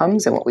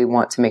outcomes and what we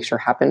want to make sure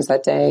happens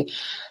that day.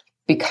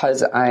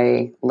 Because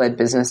I led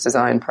business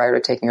design prior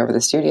to taking over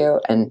the studio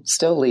and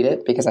still lead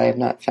it because I have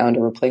not found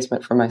a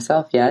replacement for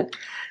myself yet,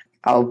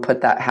 I'll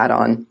put that hat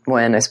on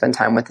when I spend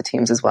time with the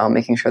teams as well,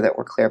 making sure that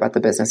we're clear about the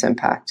business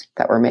impact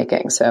that we're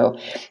making. So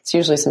it's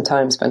usually some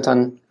time spent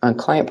on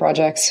client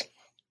projects.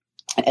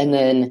 And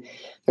then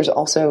there's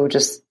also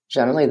just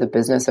generally the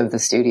business of the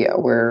studio.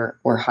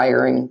 We're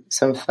hiring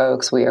some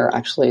folks. We are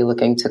actually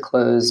looking to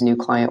close new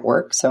client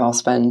work. So I'll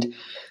spend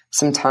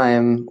some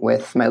time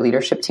with my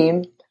leadership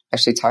team,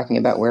 actually talking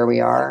about where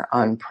we are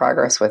on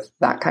progress with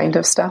that kind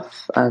of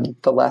stuff.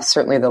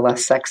 Certainly the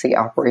less sexy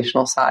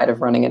operational side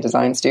of running a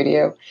design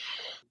studio.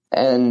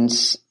 And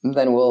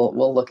then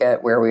we'll look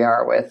at where we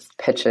are with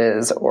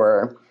pitches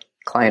or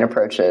client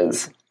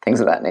approaches, things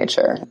of that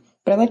nature.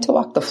 But I like to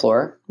walk the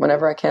floor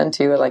whenever I can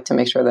too. I like to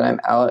make sure that I'm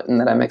out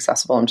and that I'm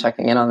accessible. I'm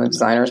checking in on the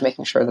designers,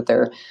 making sure that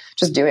they're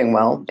just doing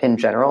well in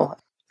general.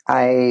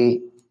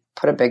 I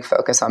put a big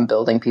focus on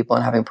building people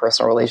and having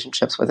personal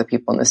relationships with the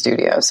people in the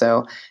studio.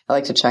 So I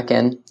like to check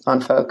in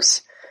on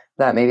folks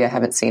that maybe I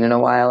haven't seen in a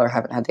while or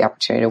haven't had the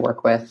opportunity to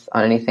work with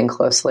on anything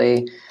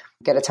closely,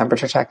 get a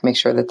temperature check, make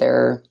sure that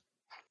they're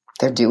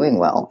doing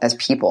well as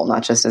people,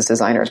 not just as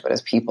designers, but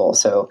as people.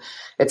 So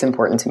it's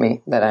important to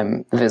me that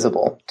I'm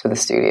visible to the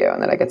studio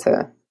and that I get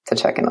to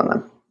check in on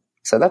them.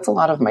 So that's a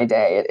lot of my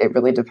day. It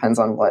really depends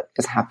on what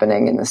is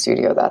happening in the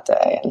studio that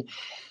day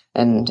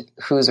and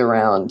who's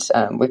around.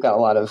 We've got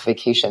a lot of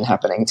vacation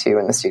happening too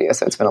in the studio,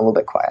 so it's been a little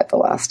bit quiet the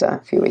last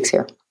few weeks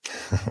here.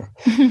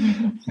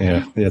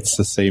 Yeah, it's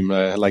the same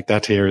like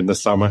that here in the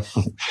summer.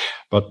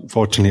 But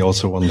fortunately,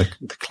 also on the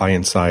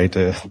client side,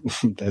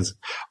 there's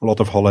a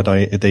lot of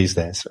holiday days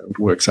there, so it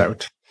works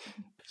out.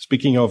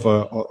 Speaking of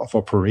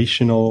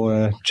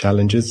operational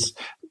challenges,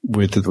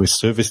 with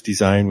service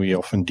design, we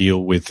often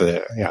deal with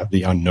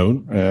the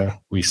unknown.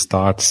 We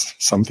start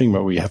something,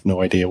 but we have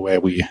no idea where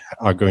we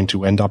are going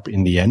to end up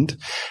in the end.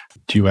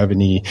 Do you have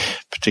any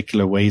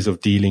particular ways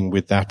of dealing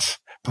with that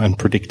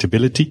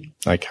unpredictability?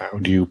 Like, how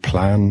do you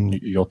plan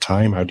your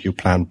time? How do you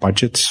plan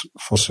budgets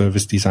for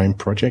service design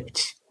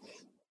projects?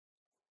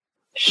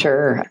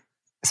 Sure.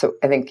 So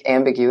I think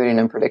ambiguity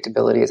and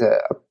unpredictability is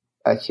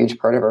a huge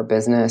part of our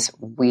business.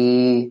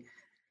 We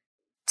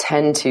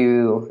tend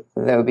to,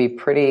 though, be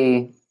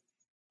pretty,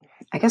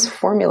 I guess,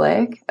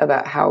 formulaic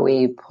about how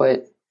we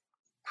put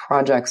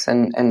projects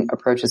and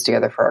approaches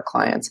together for our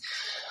clients.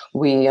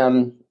 We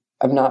have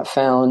not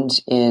found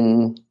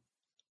in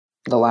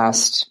the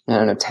last,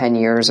 10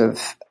 years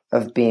of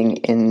being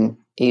in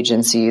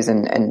agencies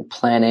and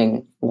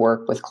planning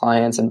work with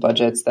clients and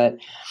budgets that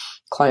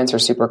clients are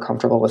super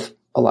comfortable with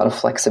a lot of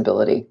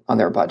flexibility on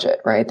their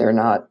budget, right? They're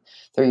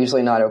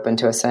usually not open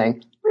to us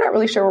saying, we're not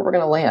really sure where we're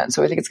going to land.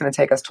 So I think it's going to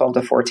take us 12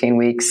 to 14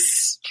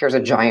 weeks. Here's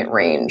a giant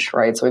range,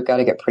 right? So we've got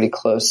to get pretty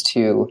close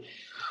to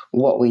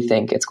what we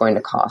think it's going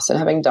to cost. And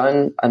having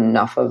done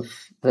enough of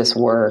this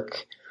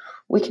work,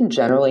 we can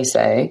generally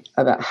say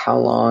about how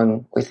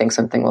long we think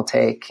something will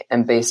take.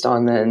 And based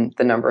on then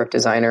the number of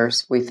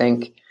designers we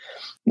think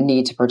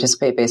need to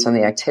participate, based on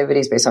the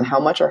activities, based on how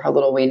much or how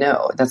little we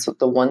know. That's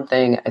the one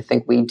thing I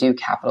think we do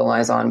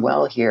capitalize on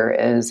well here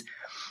is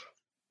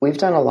we've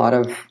done a lot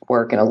of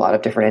work in a lot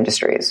of different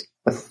industries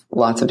with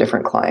lots of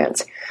different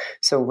clients.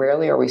 So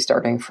rarely are we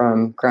starting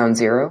from ground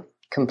zero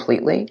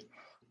completely.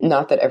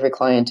 Not that every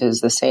client is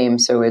the same,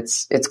 so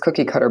it's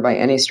cookie cutter by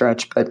any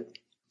stretch, but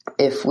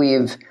if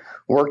we've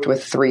worked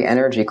with 3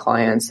 energy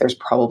clients, there's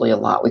probably a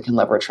lot we can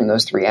leverage from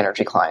those 3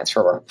 energy clients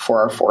for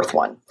our 4th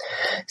one.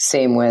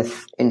 Same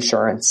with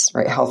insurance,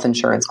 right? Health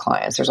insurance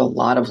clients. There's a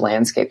lot of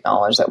landscape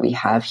knowledge that we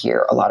have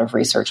here, a lot of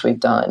research we've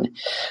done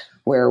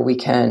where we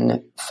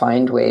can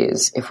find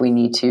ways, if we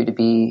need to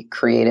be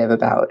creative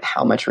about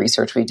how much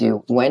research we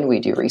do when we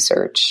do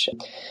research.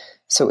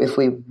 So if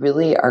we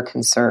really are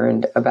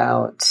concerned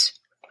about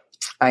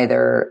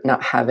either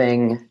not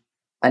having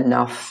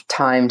enough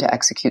time to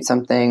execute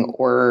something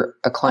or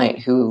a client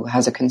who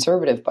has a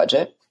conservative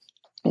budget,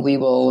 we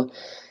will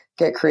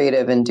get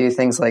creative and do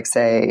things like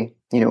say,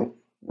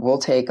 we'll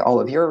take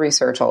all of your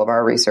research, all of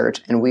our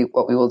research, and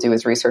what we will do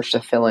is research to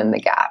fill in the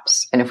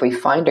gaps. And if we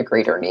find a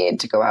greater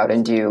need to go out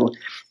and do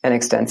an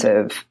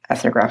extensive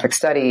ethnographic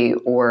study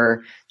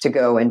or to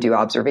go and do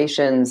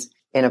observations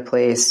in a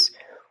place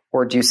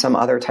or do some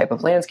other type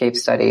of landscape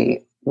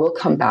study, we'll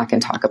come back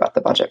and talk about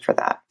the budget for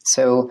that.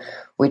 So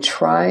we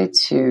try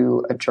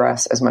to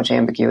address as much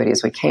ambiguity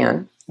as we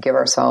can, give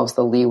ourselves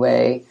the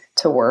leeway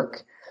to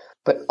work.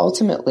 But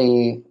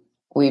ultimately,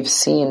 we've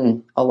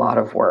seen a lot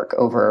of work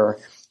over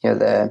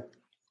the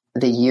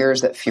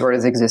years that Fjord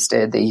has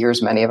existed, the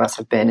years many of us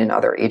have been in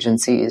other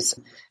agencies,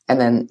 and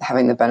then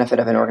having the benefit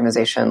of an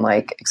organization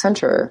like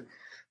Accenture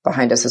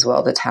behind us as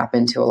well to tap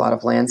into a lot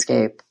of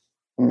landscape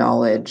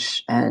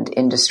knowledge and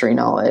industry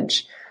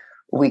knowledge,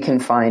 we can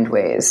find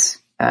ways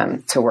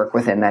to work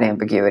within that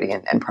ambiguity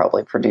and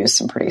probably produce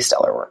some pretty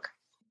stellar work.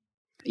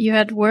 You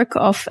had work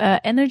of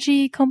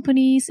energy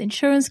companies,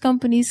 insurance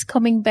companies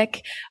coming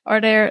back. Are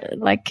there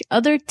like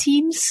other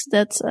teams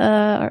that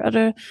are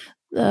other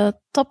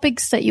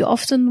topics that you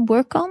often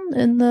work on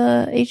in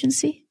the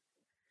agency?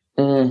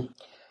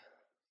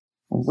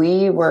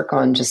 We work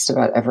on just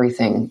about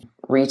everything.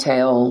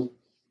 Retail,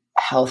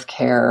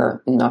 healthcare,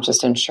 not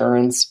just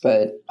insurance,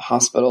 but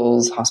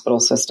hospitals,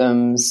 hospital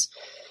systems,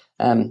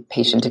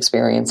 patient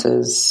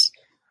experiences.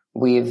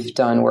 We've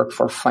done work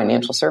for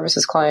financial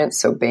services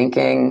clients, so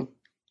banking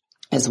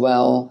as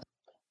well.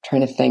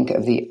 Trying to think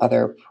of the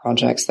other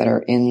projects that are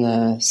in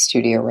the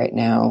studio right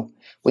now.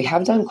 We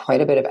have done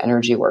quite a bit of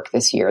energy work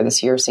this year.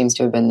 This year seems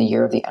to have been the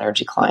year of the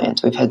energy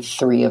client. We've had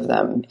 3 of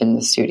them in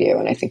the studio,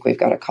 and I think we've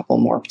got a couple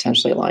more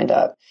potentially lined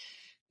up.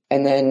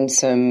 And then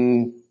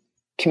some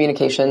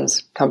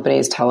communications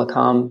companies,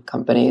 telecom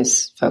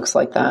companies, folks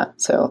like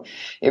that. So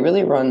it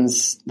really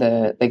runs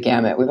the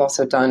gamut. We've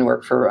also done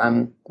work for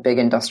big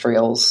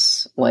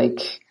industrials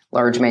like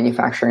large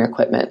manufacturing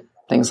equipment,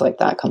 things like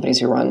that, companies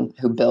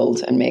who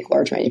build and make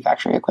large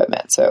manufacturing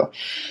equipment. So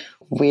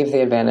we have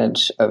the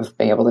advantage of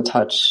being able to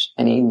touch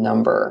any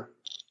number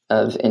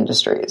of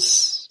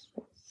industries.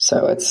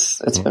 So it's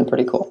been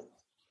pretty cool.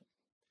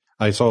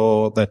 I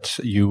saw that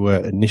you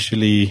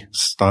initially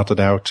started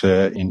out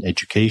in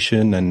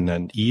education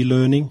and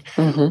e-learning.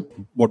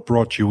 Mm-hmm. What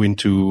brought you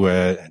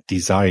into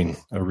design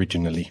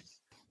originally?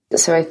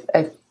 So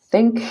I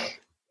think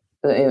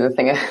the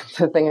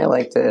thing I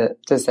like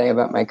to say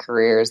about my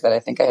career is that I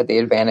think I had the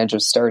advantage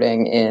of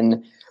starting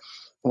in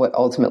what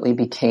ultimately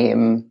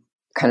became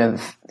kind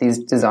of these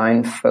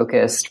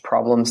design-focused,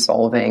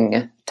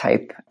 problem-solving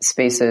type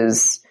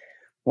spaces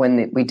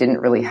when we didn't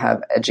really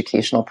have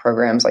educational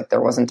programs. Like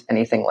there wasn't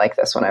anything like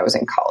this when I was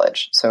in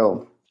college.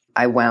 So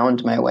I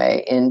wound my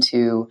way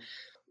into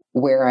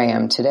where I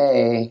am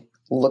today,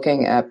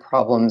 looking at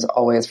problems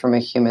always from a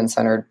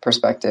human-centered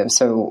perspective.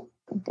 So,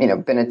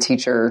 been a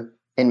teacher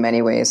in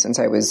many ways since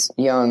I was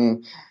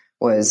young,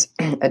 was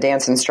a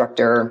dance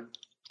instructor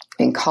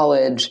in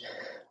college.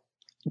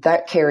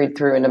 That carried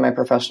through into my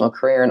professional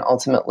career, and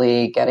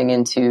ultimately getting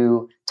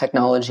into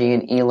technology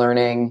and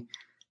e-learning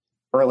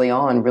early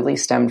on really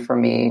stemmed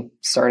from me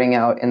starting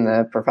out in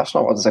the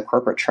professional world as a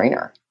corporate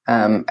trainer.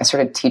 I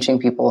started teaching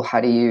people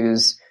how to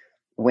use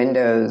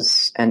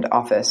Windows and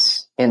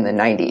Office in the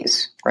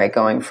 90s, right?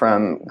 Going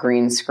from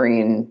green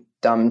screen,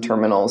 dumb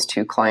terminals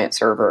to client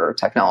server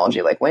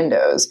technology like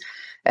Windows,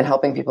 and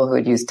helping people who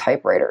had used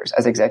typewriters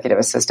as executive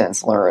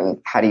assistants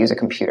learn how to use a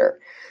computer.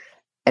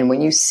 And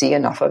when you see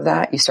enough of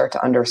that, you start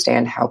to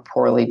understand how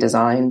poorly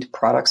designed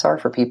products are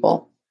for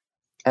people,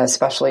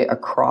 especially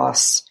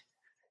across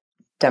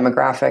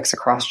demographics,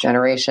 across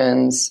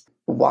generations.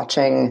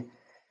 Watching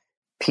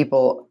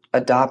people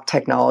adopt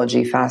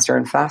technology faster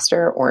and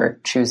faster or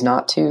choose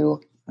not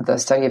to, the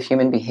study of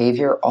human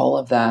behavior, all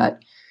of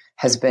that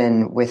has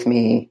been with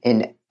me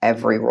in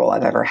every role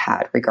I've ever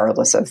had,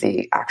 regardless of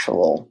the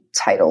actual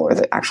title or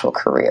the actual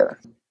career.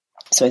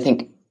 So I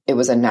think it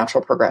was a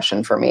natural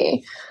progression for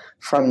me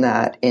from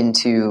that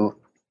into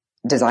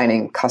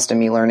designing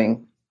custom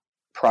e-learning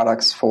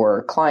products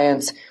for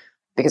clients,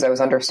 because I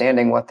was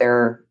understanding what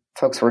their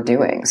folks were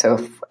doing.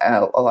 So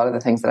a lot of the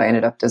things that I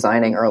ended up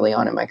designing early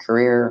on in my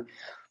career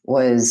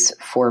was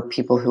for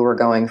people who were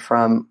going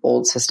from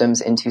old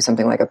systems into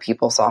something like a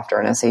PeopleSoft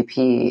or an SAP.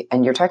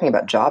 And you're talking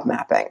about job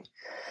mapping,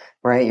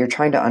 right? You're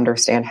trying to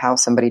understand how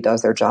somebody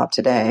does their job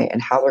today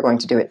and how they're going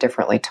to do it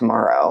differently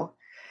tomorrow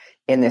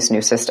in this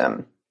new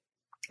system.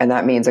 And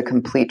that means a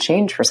complete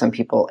change for some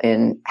people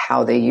in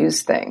how they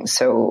use things.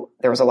 So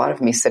there was a lot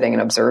of me sitting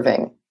and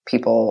observing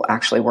people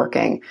actually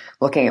working,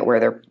 looking at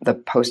where the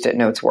Post-it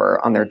notes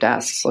were on their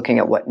desks, looking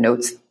at what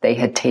notes they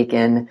had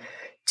taken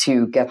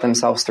to get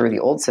themselves through the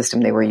old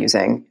system they were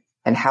using.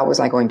 And how was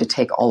I going to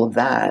take all of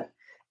that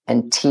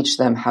and teach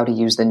them how to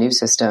use the new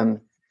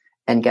system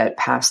and get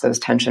past those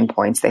tension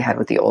points they had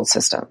with the old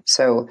system?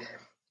 So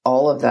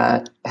all of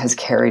that has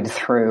carried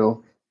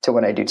through to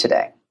what I do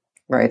today,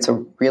 right?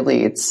 So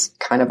really it's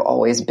kind of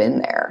always been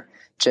there,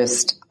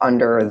 just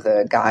under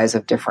the guise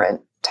of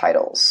different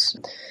titles.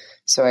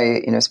 So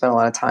I, spent a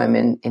lot of time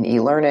in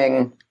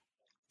e-learning,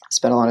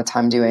 spent a lot of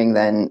time doing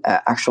then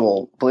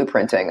actual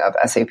blueprinting of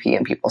SAP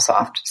and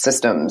PeopleSoft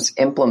systems,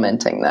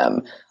 implementing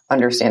them,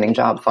 understanding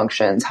job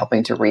functions,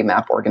 helping to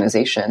remap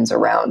organizations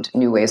around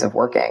new ways of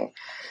working.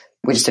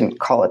 We just didn't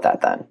call it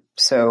that then.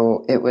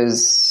 So it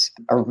was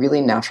a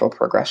really natural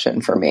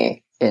progression for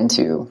me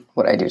into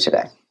what I do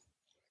today.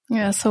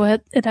 Yeah, so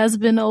it has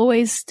been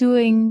always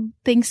doing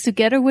things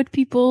together with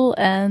people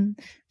and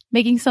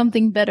making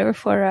something better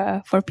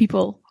for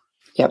people.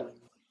 Yep,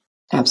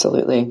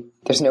 absolutely.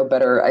 There's no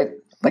better,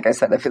 like I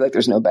said, I feel like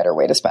there's no better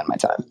way to spend my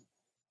time.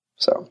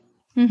 So.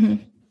 Mm-hmm.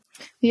 Do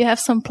you have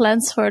some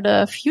plans for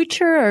the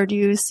future, or do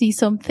you see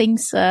some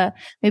things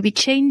maybe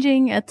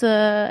changing at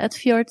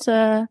Fjord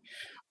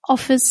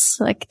office,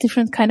 like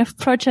different kind of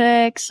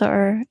projects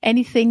or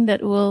anything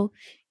that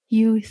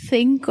you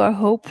think or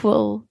hope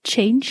will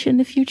change in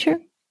the future?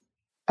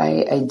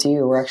 I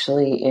do. We're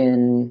actually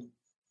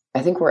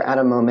I think we're at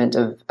a moment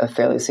of a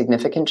fairly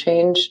significant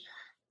change,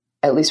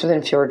 at least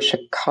within Fjord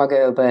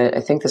Chicago, but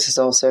I think this is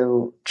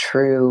also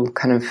true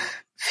kind of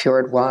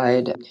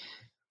Fjord-wide.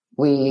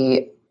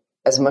 We,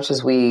 as much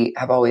as we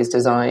have always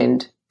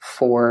designed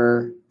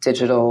for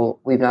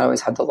digital, we've not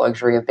always had the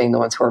luxury of being the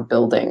ones who are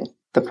building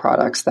the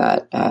products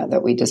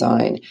that we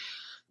design,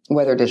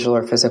 whether digital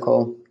or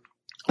physical.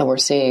 And we're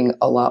seeing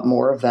a lot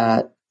more of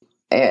that.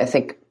 I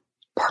think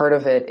part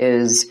of it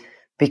is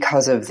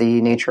because of the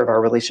nature of our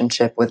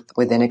relationship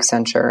within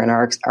Accenture and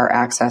our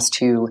access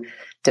to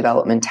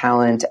development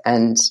talent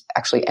and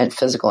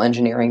physical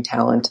engineering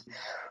talent.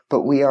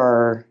 But we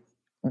are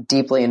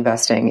deeply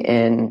investing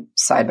in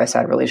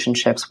side-by-side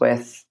relationships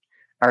with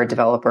our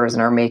developers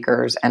and our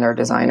makers and our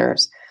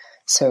designers.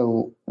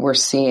 So we're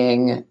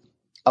seeing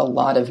a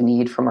lot of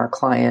need from our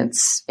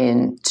clients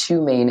in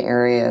two main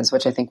areas,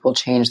 which I think will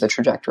change the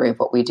trajectory of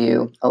what we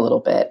do a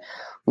little bit.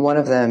 One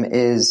of them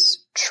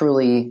is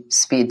truly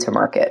speed to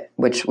market,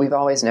 which we've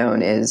always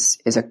known is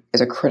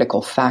a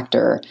critical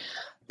factor.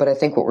 But I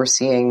think what we're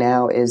seeing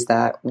now is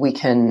that we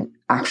can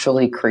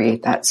actually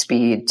create that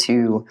speed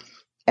to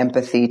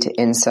empathy, to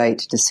insight,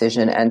 to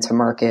decision, and to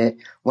market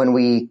when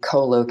we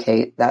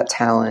co-locate that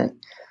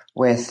talent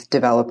with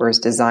developers,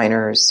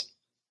 designers,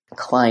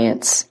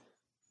 clients,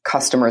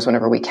 customers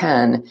whenever we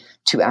can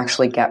to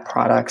actually get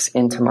products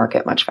into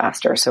market much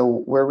faster.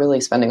 So we're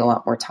really spending a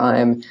lot more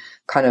time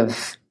kind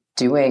of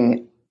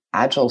doing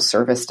agile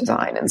service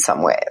design in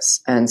some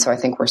ways. And so I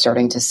think we're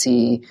starting to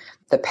see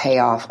the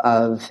payoff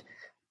of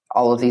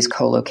all of these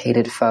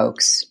co-located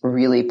folks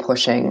really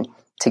pushing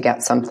to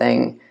get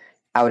something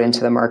out into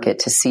the market,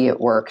 to see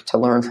it work, to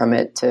learn from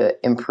it, to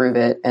improve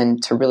it,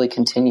 and to really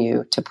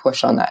continue to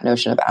push on that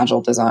notion of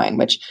agile design,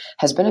 which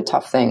has been a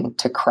tough thing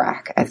to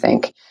crack, I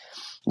think.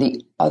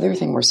 The other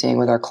thing we're seeing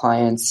with our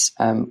clients,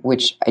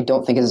 which I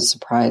don't think is a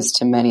surprise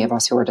to many of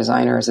us who are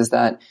designers, is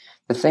that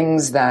the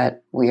things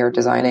that we are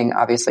designing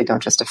obviously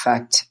don't just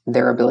affect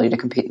their ability to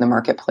compete in the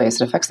marketplace,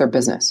 it affects their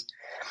business.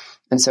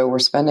 And so we're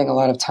spending a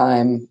lot of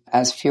time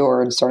as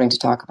Fjord starting to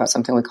talk about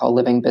something we call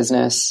living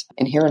business.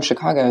 And here in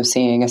Chicago,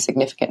 seeing a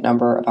significant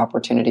number of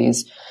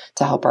opportunities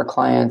to help our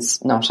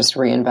clients not just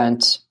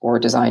reinvent or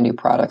design new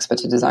products, but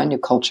to design new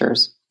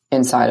cultures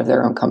inside of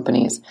their own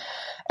companies.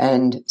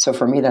 And so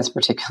for me, that's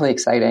particularly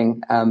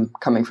exciting,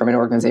 coming from an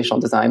organizational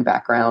design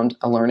background,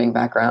 a learning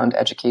background,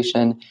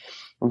 education,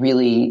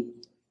 really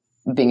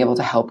being able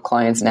to help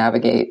clients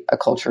navigate a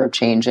culture of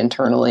change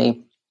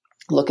internally,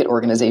 look at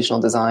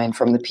organizational design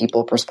from the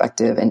people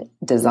perspective and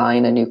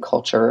design a new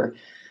culture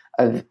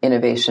of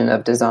innovation,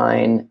 of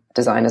design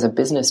as a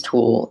business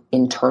tool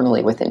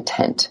internally with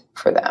intent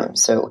for them.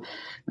 So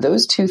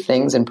those two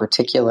things in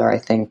particular, I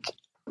think,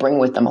 bring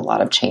with them a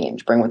lot of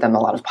change, bring with them a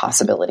lot of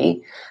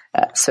possibility.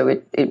 So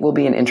it will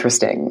be an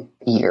interesting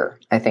year,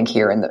 I think,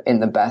 here in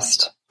the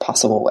best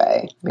possible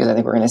way, because I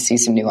think we're going to see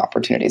some new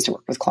opportunities to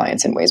work with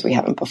clients in ways we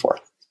haven't before.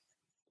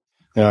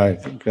 Yeah, I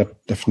think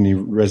that definitely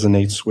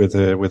resonates with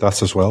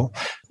us as well.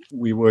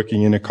 We're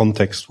working in a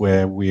context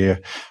where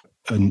we're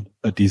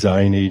a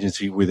design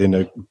agency within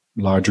a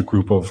larger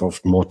group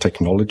of more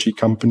technology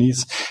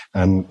companies,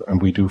 and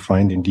we do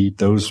find indeed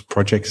those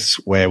projects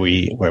where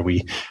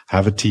we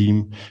have a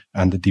team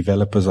and the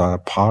developers are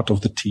part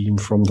of the team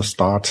from the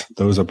start.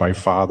 Those are by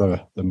far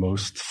the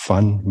most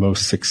fun,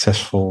 most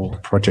successful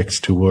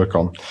projects to work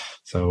on.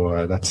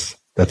 So that's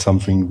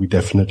something we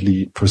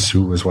definitely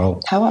pursue as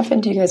well. How often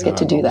do you guys get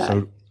to do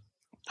that?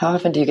 How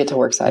often do you get to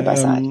work side by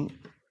side?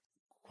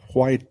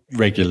 Quite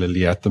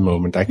regularly at the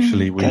moment.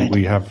 Actually,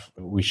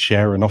 we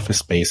share an office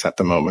space at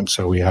the moment.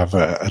 So we have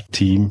a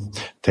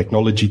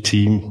technology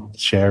team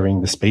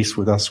sharing the space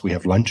with us. We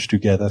have lunch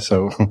together.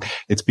 So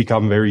it's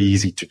become very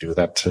easy to do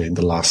that in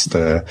the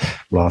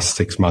last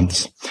 6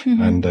 months.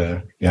 Mm-hmm. And,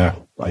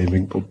 I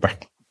think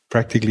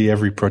practically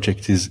every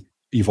project is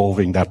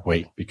evolving that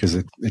way because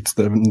it's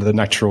the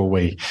natural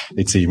way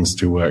it seems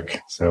to work.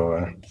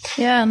 So,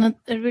 and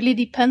it really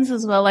depends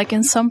as well. Like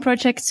in some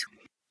projects,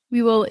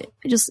 we will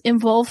just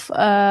involve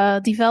a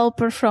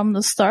developer from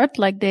the start.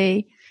 Like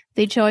they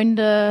join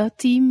the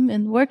team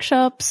in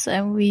workshops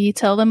and we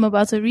tell them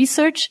about the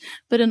research.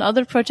 But in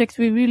other projects,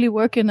 we really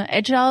work in an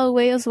agile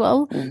way as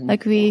well. Mm-hmm.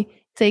 Like we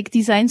take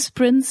design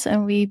sprints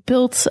and we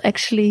build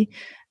actually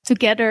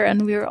together,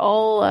 and we're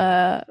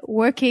all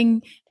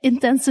working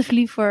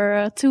intensively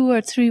for 2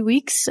 or 3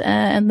 weeks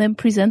and then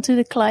present to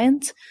the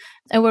client.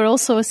 And we're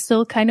also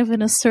still kind of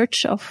in a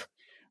search of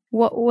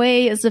what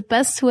way is the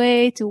best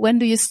way to when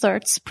do you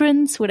start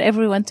sprints with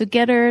everyone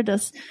together?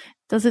 Does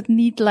it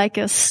need like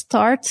a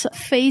start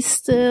phase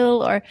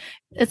still, or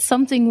it's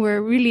something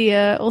we're really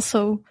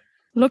also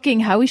looking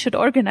how we should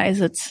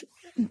organize it?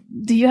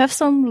 Do you have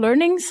some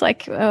learnings,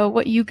 like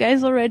what you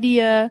guys already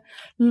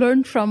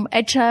learned from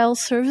agile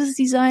service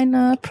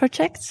design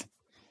projects?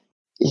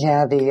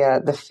 Yeah,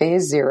 the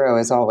phase 0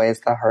 is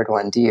always the hard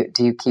one. Do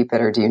you keep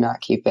it or do you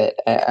not keep it?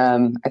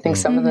 I think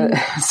some of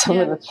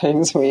the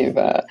things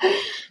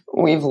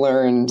we've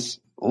learned.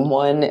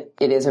 One,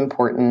 it is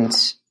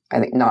important, I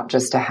think, not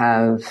just to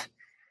have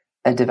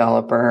a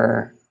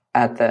developer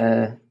at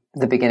the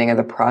beginning of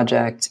the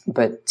project,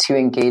 but to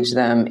engage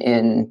them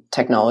in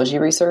technology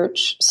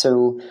research.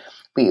 So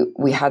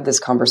we had this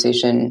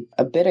conversation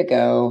a bit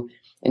ago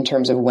in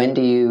terms of when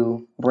do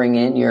you bring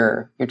in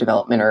your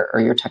development or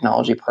your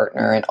technology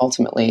partner. And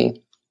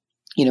ultimately,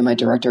 my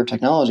director of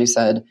technology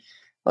said,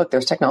 look,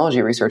 there's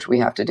technology research we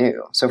have to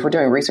do. So if we're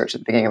doing research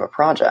at the beginning of a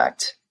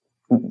project,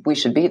 we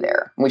should be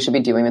there. We should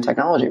be doing the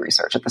technology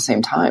research at the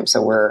same time.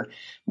 So we're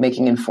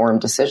making informed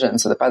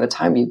decisions so that by the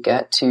time you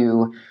get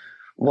to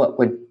what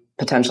would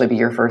potentially be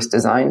your first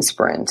design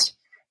sprint,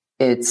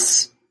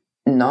 it's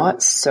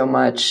not so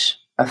much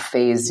a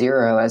phase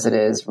 0 as it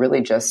is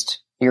really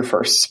just your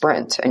first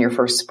sprint. And your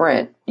first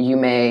sprint, you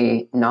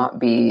may not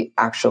be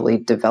actually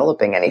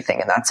developing anything,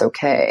 and that's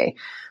okay.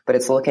 But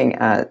it's looking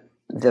at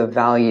the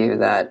value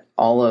that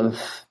all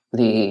of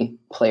the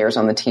players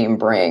on the team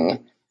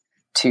bring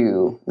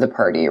to the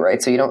party,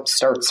 right? So you don't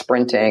start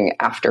sprinting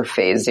after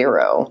phase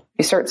 0.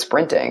 You start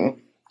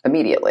sprinting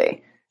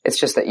immediately. It's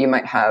just that you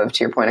might have,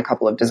 to your point, a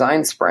couple of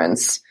design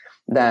sprints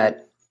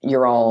that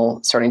you're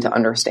all starting to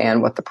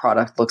understand what the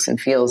product looks and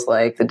feels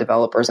like. The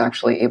developer's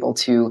actually able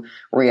to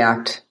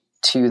react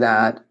to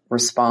that,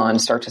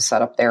 respond, start to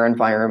set up their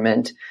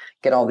environment,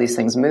 get all these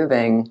things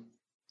moving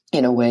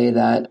in a way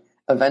that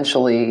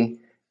eventually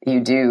you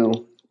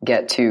do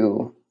get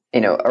to,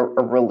 a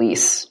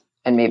release.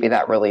 And maybe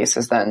that release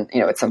is then,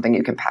 it's something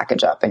you can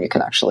package up and you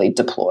can actually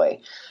deploy.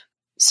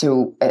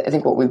 So I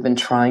think what we've been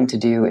trying to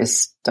do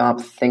is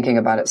stop thinking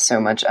about it so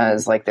much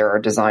as like there are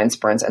design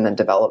sprints and then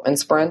development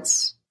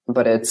sprints,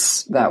 but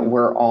it's that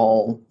we're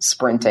all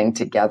sprinting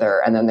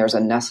together. And then there's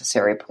a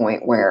necessary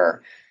point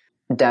where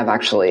dev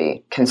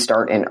actually can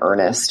start in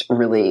earnest,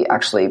 really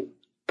actually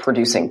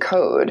producing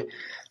code,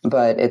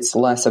 but it's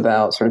less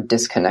about sort of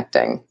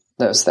disconnecting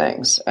those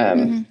things.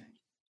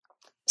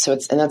 So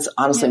and that's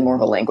honestly more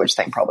of a language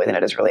thing probably than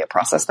it is really a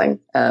process thing.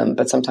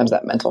 But sometimes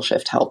that mental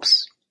shift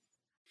helps.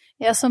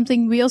 Yeah,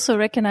 something we also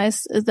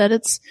recognize is that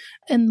it's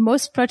in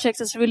most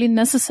projects, it's really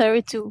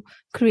necessary to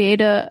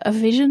create a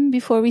vision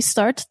before we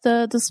start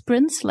the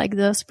sprints, like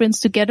the sprints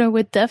together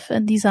with dev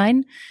and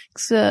design.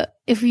 So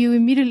if you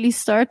immediately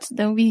start,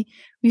 then we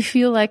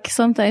feel like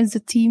sometimes the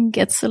team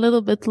gets a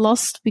little bit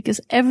lost because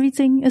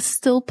everything is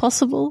still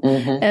possible.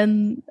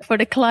 And for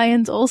the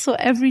client also,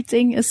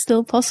 everything is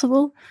still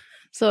possible.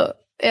 So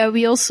yeah,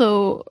 we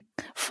also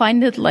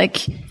find it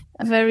like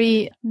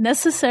very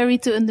necessary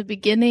to, in the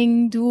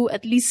beginning, do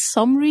at least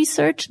some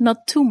research,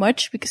 not too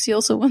much, because you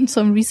also want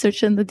some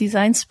research in the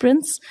design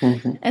sprints,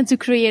 and to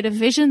create a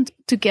vision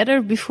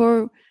together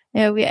before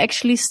we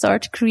actually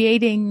start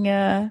creating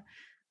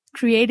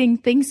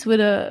things with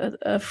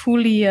a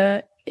fully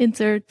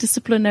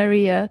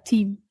interdisciplinary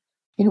team.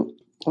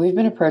 We've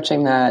been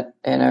approaching that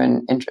in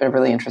a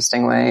really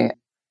interesting way.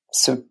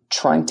 So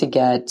trying to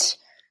get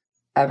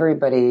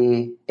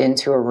everybody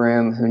into a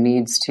room who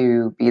needs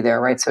to be there,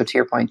 right? So to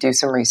your point, do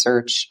some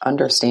research,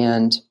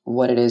 understand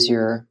what it is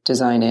you're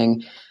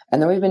designing.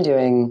 And then we've been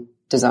doing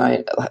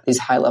these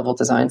high-level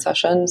design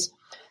sessions.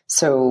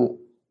 So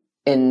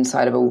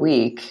inside of a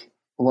week,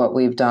 what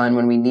we've done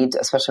when we need to,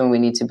 especially when we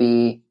need to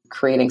be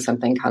creating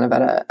something kind of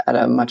at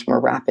a much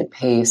more rapid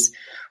pace,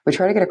 we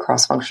try to get a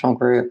cross-functional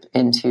group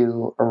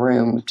into a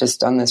room. We've just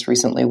done this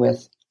recently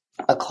with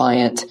a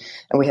client,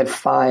 and we had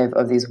 5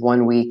 of these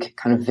 1-week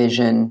kind of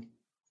vision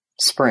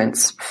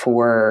sprints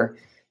for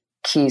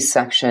key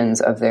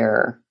sections of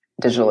their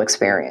digital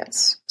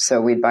experience.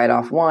 So we'd bite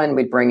off one,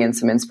 we'd bring in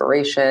some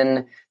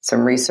inspiration,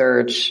 some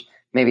research,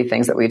 maybe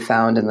things that we'd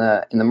found in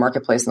the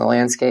marketplace, in the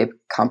landscape,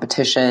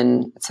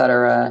 competition, et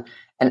cetera,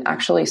 and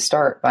actually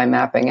start by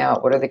mapping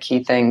out what are the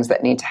key things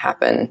that need to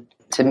happen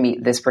to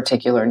meet this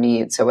particular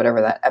need. So whatever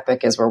that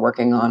epic is we're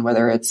working on,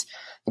 whether it's,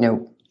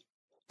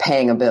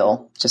 paying a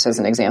bill, just as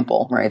an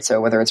example, right?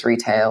 So whether it's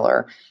retail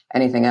or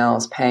anything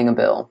else, paying a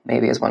bill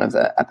maybe is one of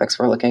the epics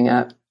we're looking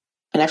at,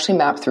 and actually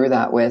map through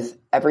that with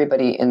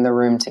everybody in the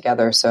room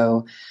together.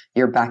 So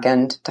your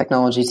back-end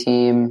technology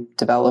team,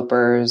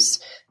 developers,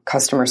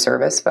 customer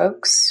service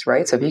folks,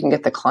 right? So if you can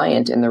get the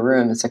client in the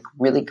room, it's a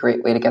really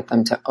great way to get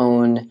them to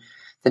own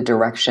the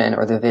direction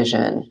or the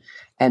vision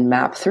and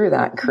map through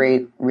that,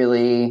 create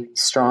really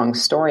strong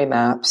story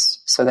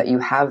maps so that you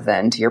have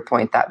then, to your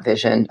point, that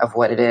vision of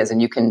what it is,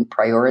 and you can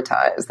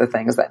prioritize the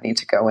things that need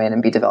to go in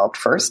and be developed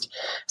first.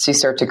 So you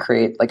start to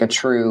create like a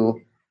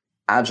true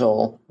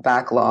agile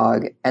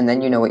backlog, and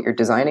then you know what you're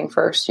designing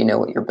first, you know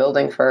what you're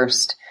building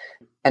first,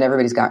 and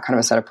everybody's got kind of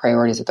a set of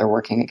priorities that they're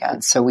working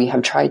against. So we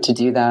have tried to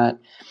do that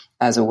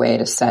as a way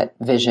to set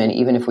vision,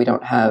 even if we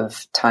don't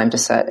have time to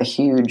set a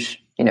huge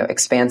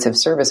expansive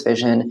service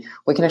vision,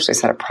 we can actually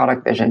set a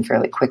product vision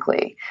fairly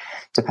quickly,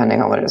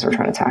 depending on what it is we're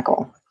trying to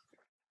tackle.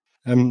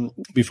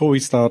 Before we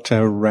start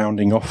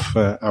rounding off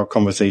our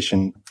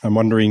conversation, I'm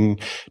wondering,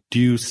 do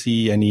you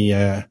see any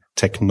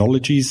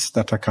technologies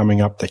that are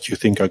coming up that you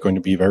think are going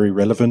to be very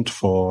relevant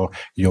for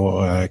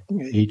your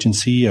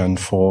agency and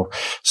for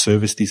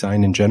service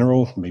design in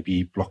general,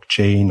 maybe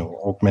blockchain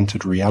or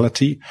augmented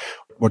reality?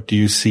 What do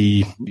you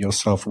see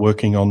yourself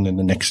working on in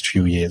the next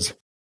few years?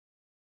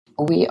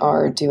 We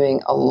are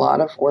doing a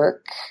lot of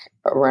work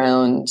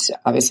around,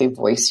 obviously,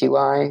 voice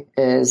UI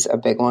is a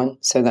big one.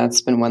 So that's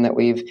been one that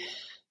we've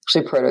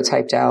actually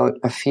prototyped out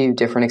a few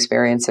different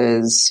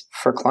experiences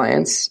for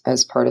clients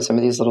as part of some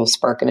of these little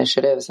Spark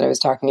initiatives that I was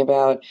talking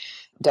about.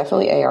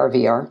 Definitely AR,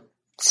 VR.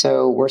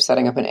 So we're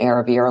setting up an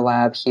AR, VR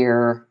lab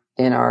here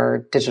in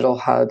our digital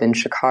hub in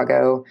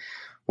Chicago,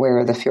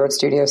 where the Fjord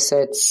studio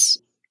sits.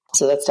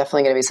 So that's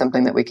definitely going to be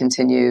something that we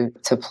continue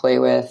to play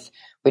with.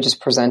 We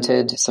just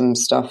presented some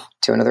stuff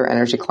to another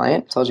energy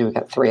client. I told you we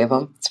got 3 of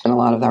them. It's been a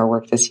lot of our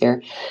work this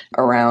year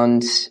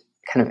around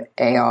kind of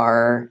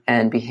AR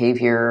and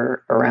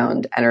behavior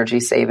around energy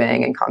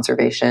saving and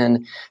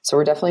conservation. So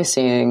we're definitely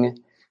seeing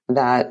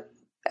that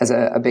as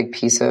a big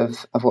piece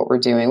of what we're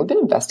doing. We've been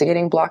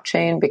investigating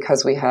blockchain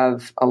because we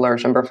have a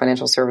large number of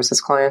financial services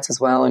clients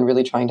as well, and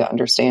really trying to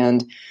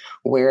understand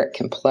where it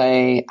can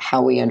play,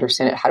 how we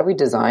understand it, how do we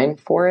design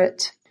for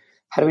it,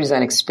 how do we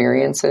design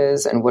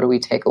experiences, and what do we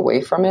take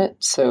away from it?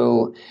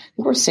 So I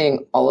think we're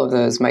seeing all of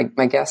those. My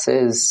guess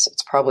is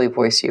it's probably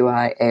voice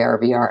UI, AR,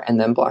 VR, and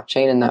then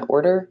blockchain in that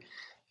order.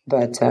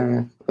 But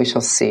we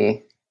shall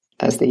see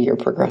as the year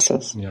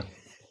progresses. Yeah.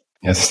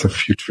 Yes, the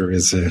future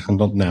is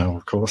not now,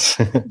 of course.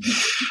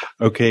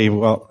 Okay,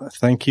 well,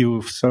 thank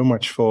you so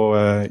much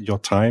for your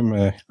time.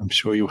 I'm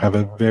sure you have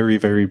a very,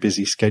 very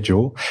busy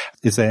schedule.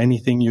 Is there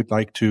anything you'd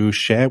like to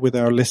share with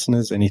our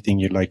listeners? Anything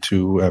you'd like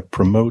to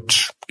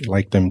promote,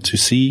 like them to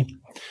see?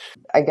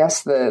 I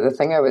guess the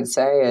thing I would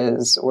say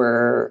is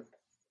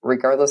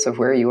regardless of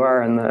where you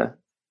are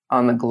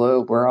on the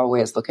globe, we're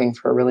always looking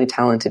for really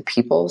talented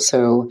people.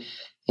 So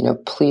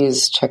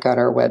please check out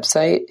our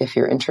website if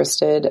you're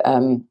interested.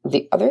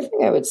 The other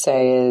thing I would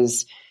say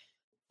is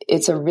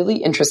it's a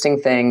really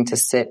interesting thing to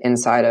sit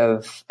inside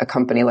of a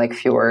company like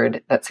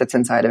Fjord that sits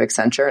inside of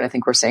Accenture. And I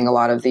think we're seeing a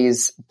lot of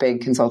these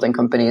big consulting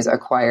companies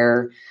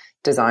acquire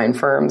design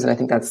firms. And I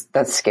think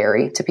that's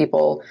scary to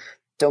people.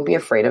 Don't be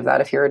afraid of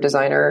that if you're a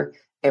designer.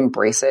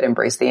 Embrace it,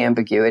 embrace the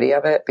ambiguity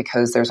of it,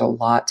 because there's a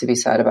lot to be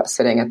said about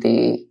sitting at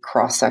the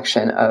cross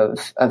section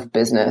of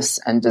business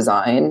and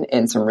design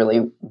in some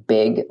really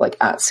big, like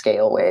at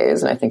scale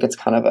ways. And I think it's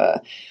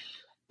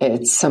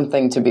it's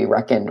something to be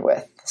reckoned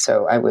with.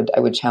 So I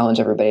would challenge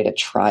everybody to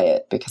try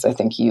it, because I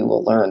think you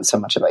will learn so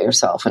much about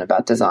yourself and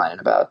about design and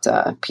about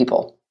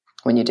people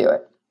when you do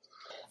it.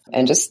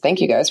 And just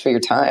thank you guys for your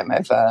time.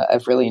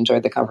 I've really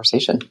enjoyed the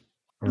conversation.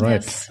 All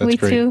right. Yes, that's me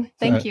great. too.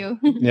 Thank you.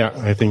 Yeah,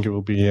 I think it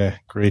will be a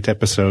great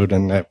episode,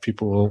 and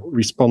people will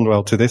respond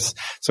well to this.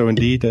 So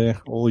indeed,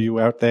 all you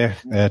out there,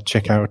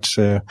 check out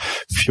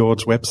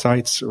Fjord's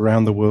websites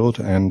around the world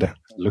and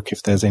look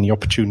if there's any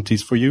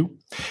opportunities for you.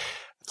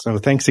 So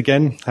thanks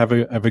again. Have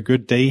a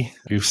good day.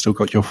 You've still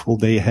got your full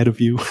day ahead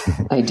of you.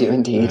 I do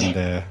indeed.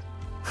 And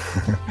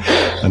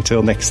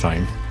until next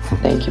time.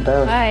 Thank you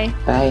both. Bye.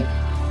 Bye.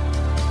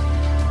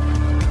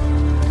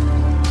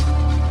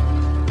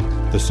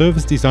 The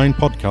Service Design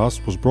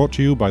Podcast was brought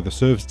to you by the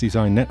Service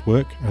Design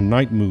Network and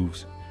Night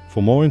Moves.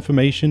 For more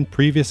information,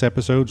 previous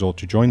episodes, or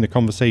to join the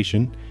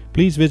conversation,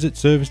 please visit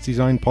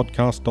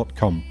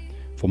servicedesignpodcast.com.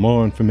 For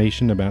more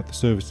information about the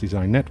Service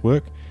Design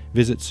Network,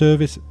 visit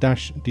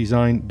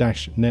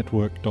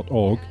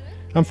service-design-network.org,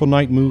 and for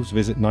Night Moves,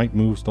 visit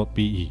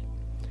nightmoves.be.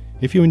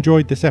 If you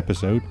enjoyed this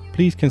episode,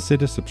 please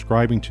consider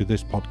subscribing to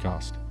this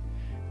podcast.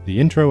 The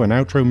intro and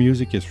outro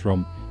music is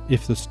from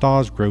If the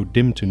Stars Grow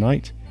Dim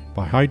Tonight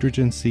by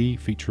Hydrogen Sea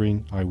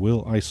featuring I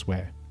Will, I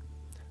Swear.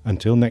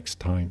 Until next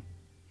time.